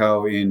Dead &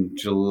 Co in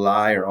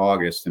July or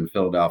August in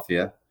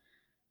Philadelphia,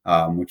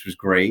 which was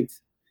great.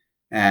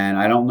 And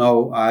I don't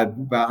know. I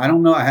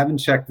haven't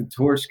checked the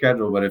tour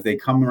schedule, but if they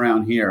come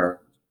around here,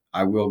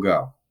 I will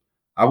go.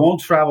 I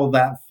won't travel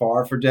that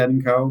far for Dead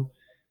 & Co,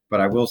 but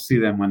I will see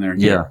them when they're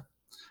here. Yeah.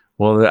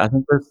 Well, I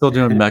think they're still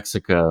doing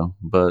Mexico,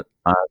 but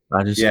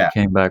I just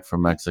came back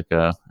from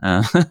Mexico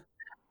nice.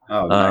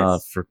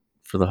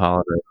 for the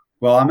holiday.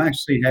 Well, I'm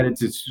actually headed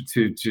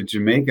to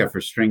Jamaica for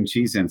String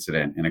Cheese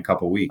Incident in a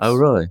couple weeks. Oh,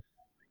 really?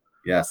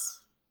 Yes.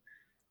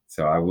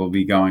 So I will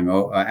be going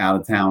out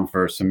of town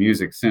for some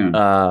music soon.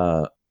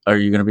 Are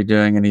you going to be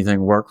doing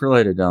anything work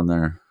related down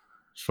there?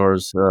 As far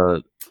as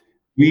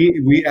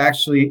we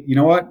actually, you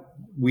know what?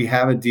 We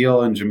have a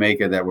deal in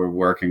Jamaica that we're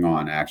working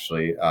on.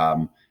 Actually,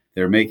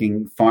 they're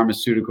making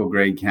pharmaceutical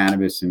grade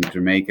cannabis in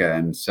Jamaica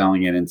and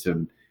selling it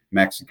into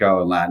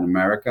Mexico and Latin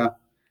America.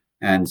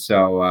 And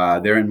so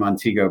they're in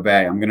Montego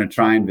Bay. I'm going to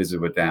try and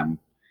visit with them.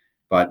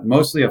 but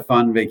mostly a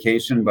fun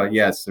vacation. But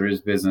yes, there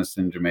is business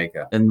in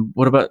Jamaica. And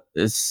what about,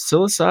 is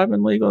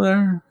psilocybin legal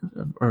there?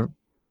 Or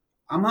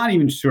I'm not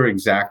even sure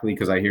exactly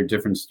because I hear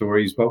different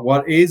stories, but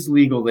what is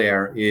legal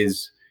there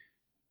is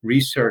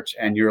research,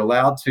 and you're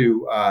allowed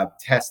to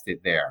test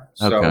it there.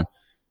 okay, So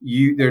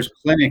there's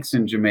clinics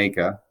in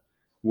Jamaica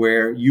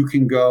where you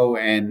can go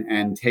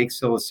and take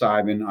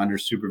psilocybin under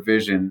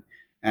supervision,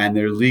 and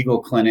they're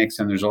legal clinics,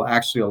 and there's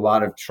actually a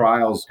lot of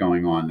trials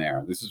going on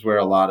there. This is where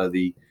a lot of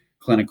the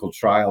clinical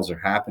trials are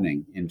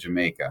happening in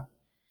Jamaica.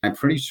 I'm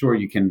pretty sure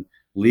you can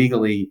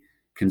legally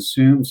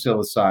consume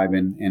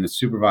psilocybin in a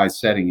supervised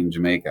setting in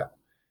Jamaica.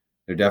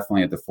 They're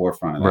definitely at the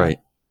forefront of that. right.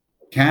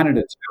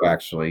 Canada too,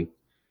 actually.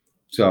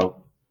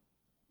 So,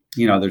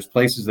 there's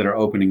places that are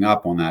opening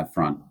up on that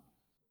front.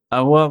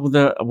 Well,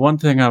 the one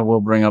thing I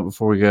will bring up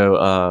before we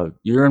go,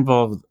 you're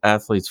involved with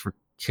Athletes for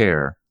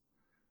Care,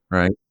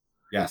 right?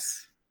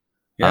 Yes.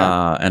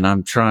 Yeah. And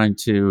I'm trying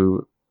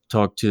to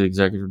talk to the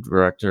executive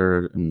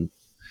director, and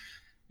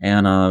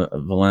Anna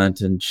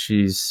Valent, and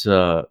she's.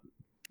 Do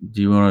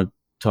you want to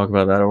talk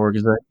about that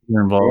organization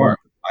you're involved Sure. in?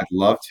 I'd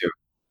love to.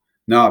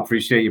 No, I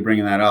appreciate you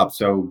bringing that up.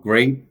 So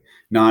great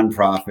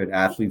nonprofit,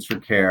 Athletes for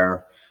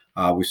Care.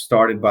 Was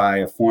started by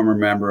a former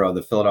member of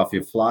the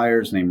Philadelphia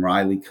Flyers named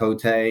Riley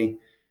Cote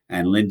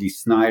and Lindy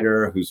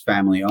Snyder, whose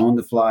family owned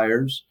the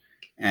Flyers.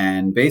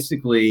 And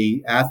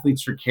basically,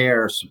 Athletes for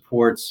Care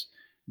supports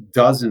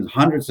dozens,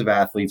 hundreds of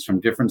athletes from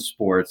different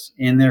sports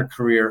in their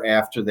career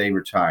after they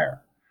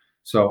retire.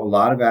 So a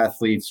lot of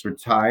athletes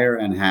retire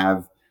and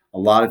have a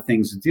lot of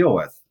things to deal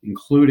with,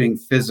 including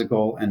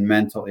physical and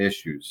mental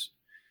issues.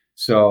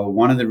 So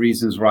one of the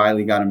reasons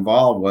Riley got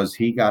involved was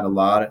he got a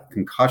lot of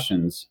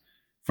concussions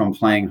from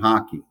playing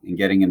hockey and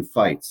getting in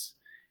fights.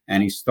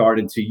 And he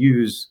started to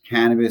use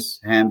cannabis,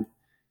 hemp,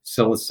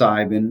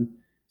 psilocybin,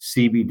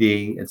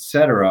 CBD,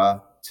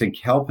 etc., to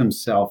help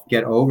himself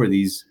get over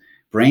these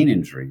brain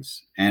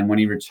injuries. And when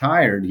he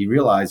retired, he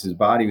realized his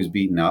body was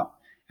beaten up,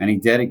 and he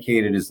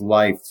dedicated his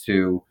life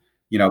to,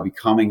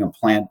 becoming a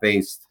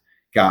plant-based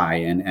guy,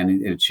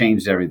 and it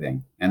changed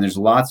everything. And there's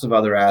lots of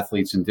other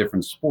athletes in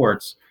different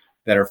sports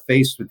that are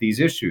faced with these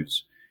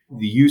issues.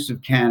 The use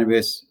of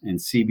cannabis and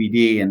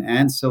CBD and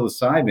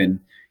psilocybin,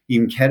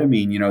 even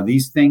ketamine,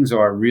 these things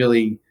are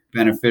really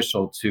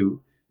beneficial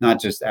to not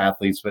just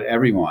athletes, but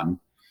everyone.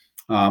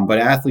 But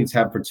athletes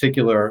have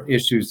particular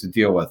issues to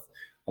deal with.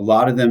 A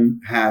lot of them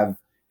have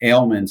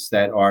ailments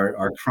that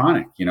are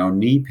chronic,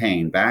 knee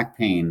pain, back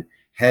pain,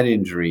 head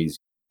injuries.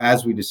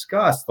 As we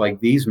discussed, like,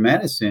 these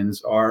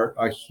medicines are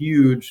a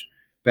huge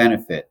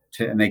benefit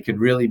and they could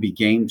really be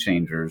game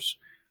changers.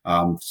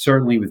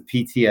 Certainly with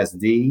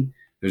PTSD,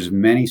 there's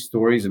many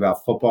stories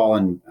about football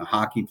and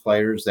hockey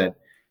players that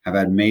have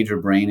had major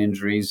brain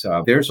injuries.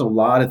 There's a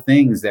lot of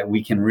things that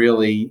we can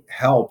really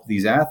help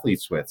these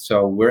athletes with.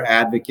 So we're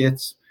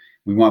advocates.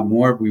 We want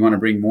more. We want to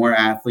bring more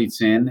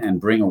athletes in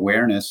and bring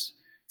awareness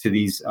to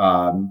these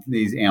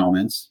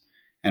ailments,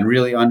 and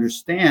really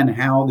understand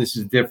how this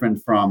is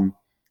different from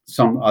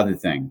some other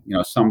thing,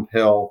 some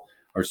pill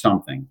or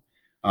something.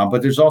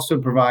 But we're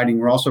also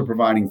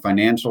providing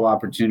financial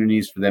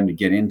opportunities for them to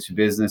get into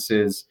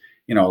businesses.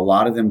 A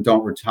lot of them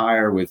don't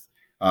retire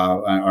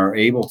are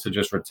able to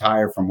just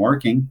retire from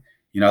working.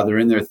 They're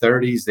in their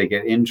 30s, they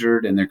get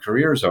injured, and their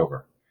career's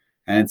over.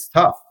 And it's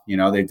tough.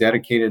 They've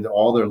dedicated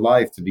all their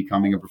life to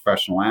becoming a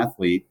professional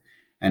athlete.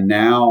 And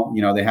now,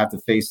 they have to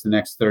face the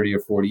next 30 or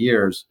 40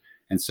 years.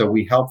 And so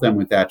we help them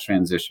with that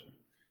transition.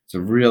 It's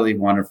a really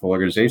wonderful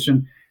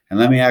organization. And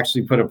let me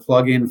actually put a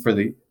plug in for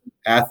the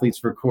Athletes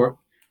for Care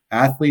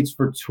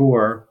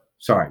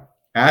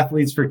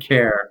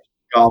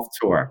Golf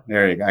Tour.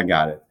 There you go. I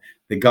got it.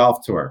 The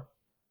golf tour.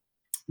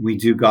 We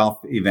do golf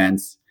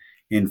events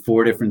in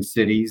 4 different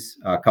cities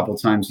a couple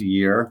times a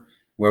year,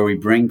 where we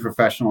bring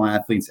professional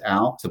athletes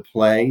out to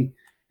play,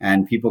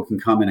 and people can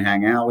come and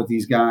hang out with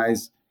these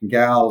guys and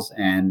gals.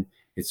 And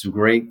it's a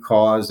great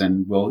cause.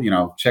 And we'll,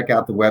 check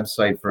out the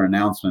website for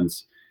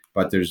announcements.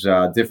 But there's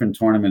different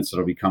tournaments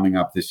that'll be coming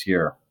up this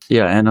year.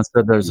 Yeah, Anna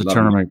said there's a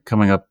tournament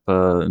coming up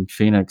in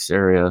Phoenix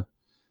area.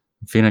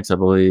 Phoenix, I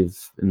believe,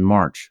 in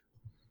March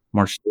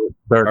 3rd.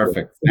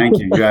 Perfect. Thank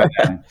you. You have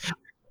that.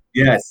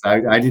 Yes,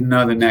 I didn't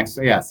know the next.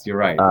 Yes, you're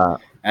right.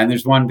 And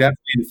there's one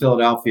definitely in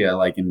Philadelphia,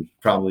 like in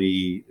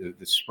probably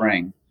the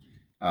spring,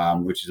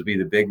 which will be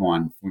the big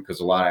one, because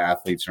a lot of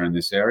athletes are in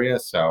this area.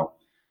 So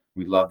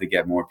we'd love to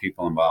get more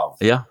people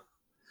involved. Yeah.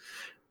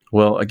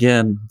 Well,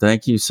 again,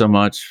 thank you so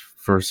much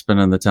for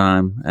spending the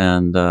time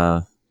and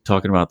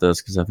talking about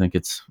this, because I think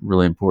it's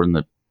really important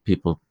that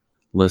people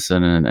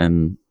listen,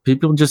 and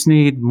people just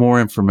need more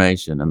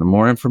information. And the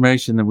more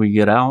information that we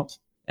get out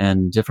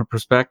and different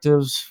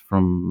perspectives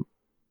from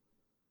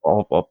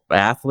all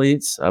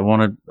athletes, I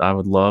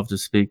would love to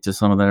speak to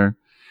some of their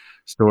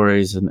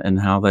stories and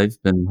how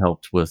they've been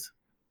helped with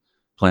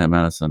plant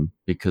medicine,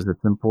 because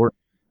it's important.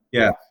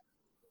 Yeah,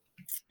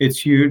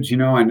 it's huge,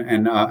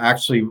 and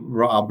actually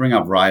I'll bring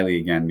up Riley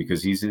again,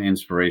 because he's an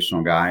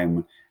inspirational guy.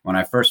 And when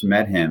I first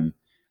met him,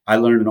 I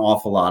learned an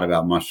awful lot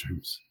about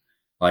mushrooms.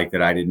 like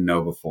that I didn't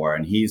know before.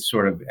 And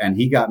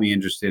he got me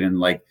interested in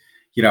like,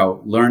 you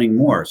know, learning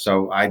more.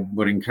 So I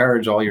would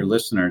encourage all your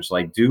listeners,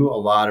 like, do a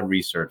lot of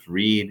research,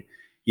 read,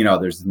 you know,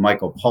 there's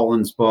Michael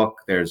Pollan's book,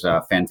 there's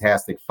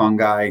Fantastic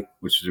Fungi,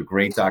 which is a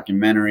great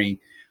documentary.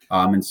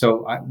 And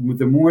so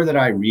the more that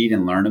I read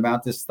and learn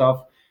about this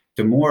stuff,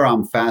 the more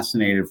I'm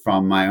fascinated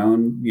from my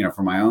own, you know,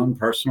 for my own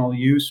personal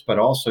use, but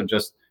also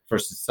just for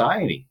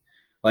society.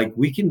 Like,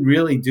 we can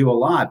really do a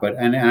lot,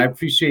 and I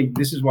appreciate,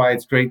 this is why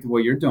it's great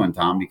what you're doing,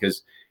 Tom,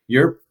 because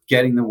you're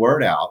getting the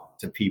word out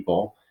to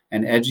people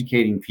and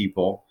educating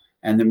people.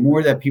 And the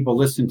more that people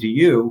listen to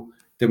you,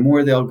 the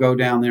more they'll go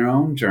down their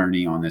own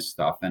journey on this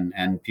stuff,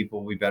 and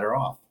people will be better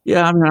off.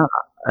 Yeah, I mean,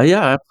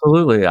 yeah,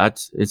 absolutely.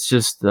 It's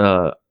just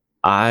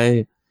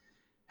I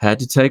had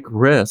to take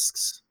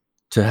risks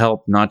to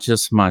help not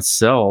just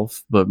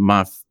myself, but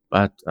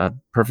a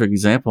perfect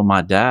example,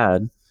 my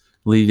dad,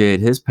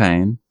 alleviate his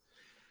pain.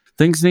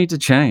 Things need to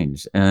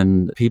change,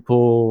 and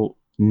people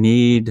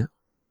need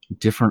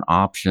different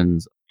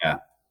options. Yeah.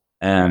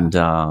 And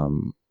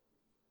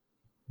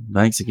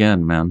thanks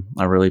again, man.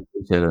 I really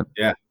appreciate it.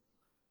 Yeah.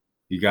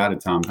 You got it,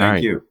 Tom.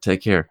 Thank you.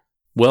 Take care.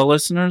 Well,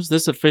 listeners,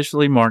 this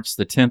officially marks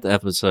the 10th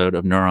episode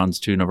of Neurons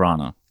to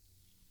Nirvana.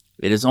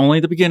 It is only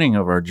the beginning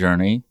of our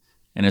journey,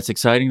 and it's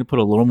exciting to put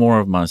a little more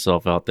of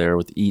myself out there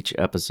with each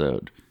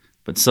episode.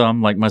 But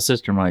some, like my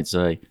sister might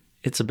say,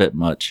 it's a bit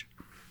much.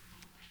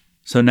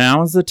 So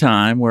now is the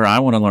time where I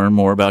want to learn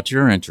more about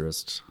your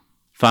interests.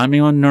 Find me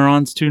on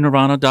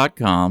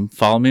neurons2nirvana.com,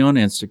 follow me on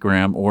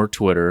Instagram or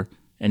Twitter,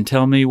 and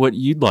tell me what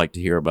you'd like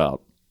to hear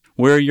about.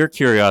 Where are your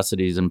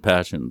curiosities and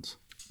passions?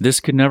 This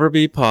could never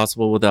be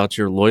possible without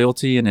your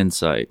loyalty and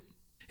insight.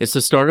 It's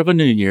the start of a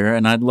new year,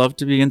 and I'd love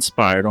to be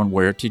inspired on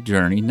where to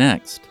journey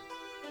next.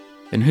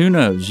 And who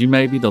knows, you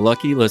may be the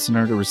lucky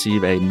listener to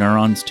receive a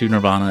Neurons to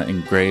Nirvana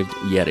engraved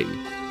Yeti.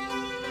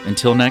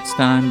 Until next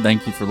time,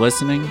 thank you for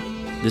listening.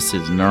 This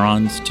is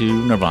Neurons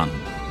to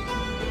Nirvana.